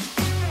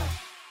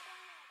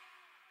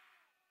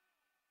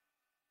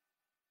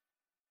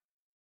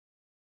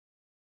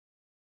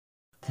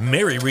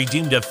 Mary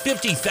redeemed a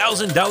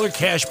 $50,000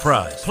 cash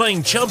prize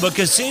playing Chumba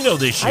Casino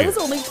this year. I was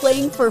only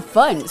playing for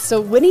fun, so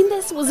winning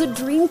this was a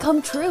dream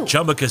come true.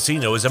 Chumba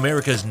Casino is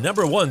America's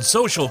 #1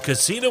 social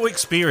casino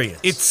experience.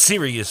 It's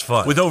serious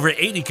fun. With over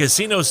 80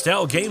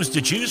 casino-style games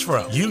to choose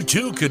from, you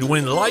too could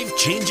win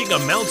life-changing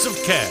amounts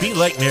of cash. Be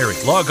like Mary.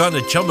 Log on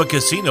to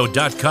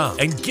ChumbaCasino.com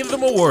and give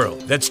them a whirl.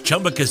 That's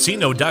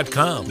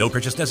ChumbaCasino.com. No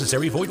purchase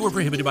necessary. Void where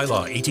prohibited by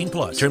law.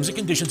 18+. Terms and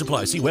conditions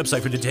apply. See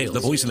website for details. The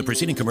voice in the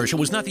preceding commercial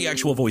was not the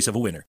actual voice of a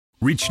winner.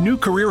 Reach new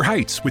career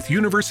heights with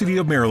University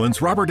of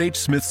Maryland's Robert H.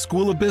 Smith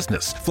School of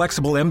Business.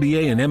 Flexible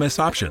MBA and MS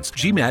options.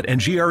 GMAT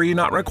and GRE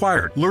not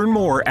required. Learn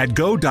more at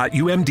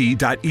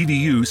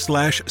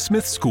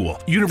go.umd.edu/Smith School.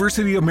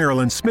 University of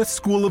Maryland Smith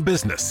School of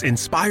Business.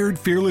 Inspired,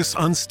 fearless,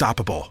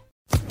 unstoppable.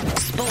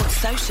 Sports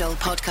Social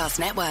Podcast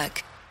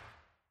Network.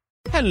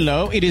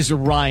 Hello, it is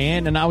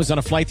Ryan, and I was on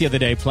a flight the other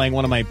day playing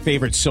one of my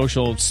favorite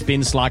social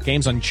spin slot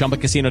games on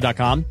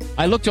ChumbaCasino.com.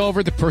 I looked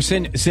over at the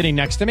person sitting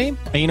next to me,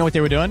 and you know what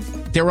they were doing?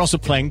 They were also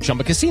playing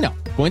Chumba Casino.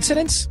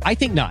 Coincidence? I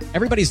think not.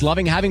 Everybody's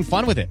loving having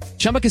fun with it.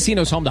 Chumba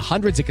Casino is home to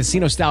hundreds of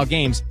casino-style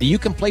games that you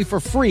can play for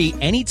free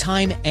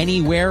anytime,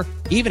 anywhere,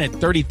 even at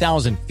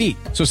 30,000 feet.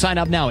 So sign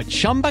up now at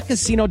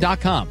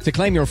ChumbaCasino.com to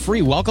claim your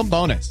free welcome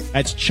bonus.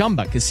 That's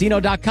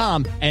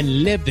ChumbaCasino.com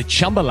and live the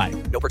Chumba life.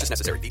 No purchase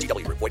necessary.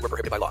 VGW. Void where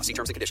prohibited by law. See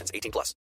terms and conditions. 18+.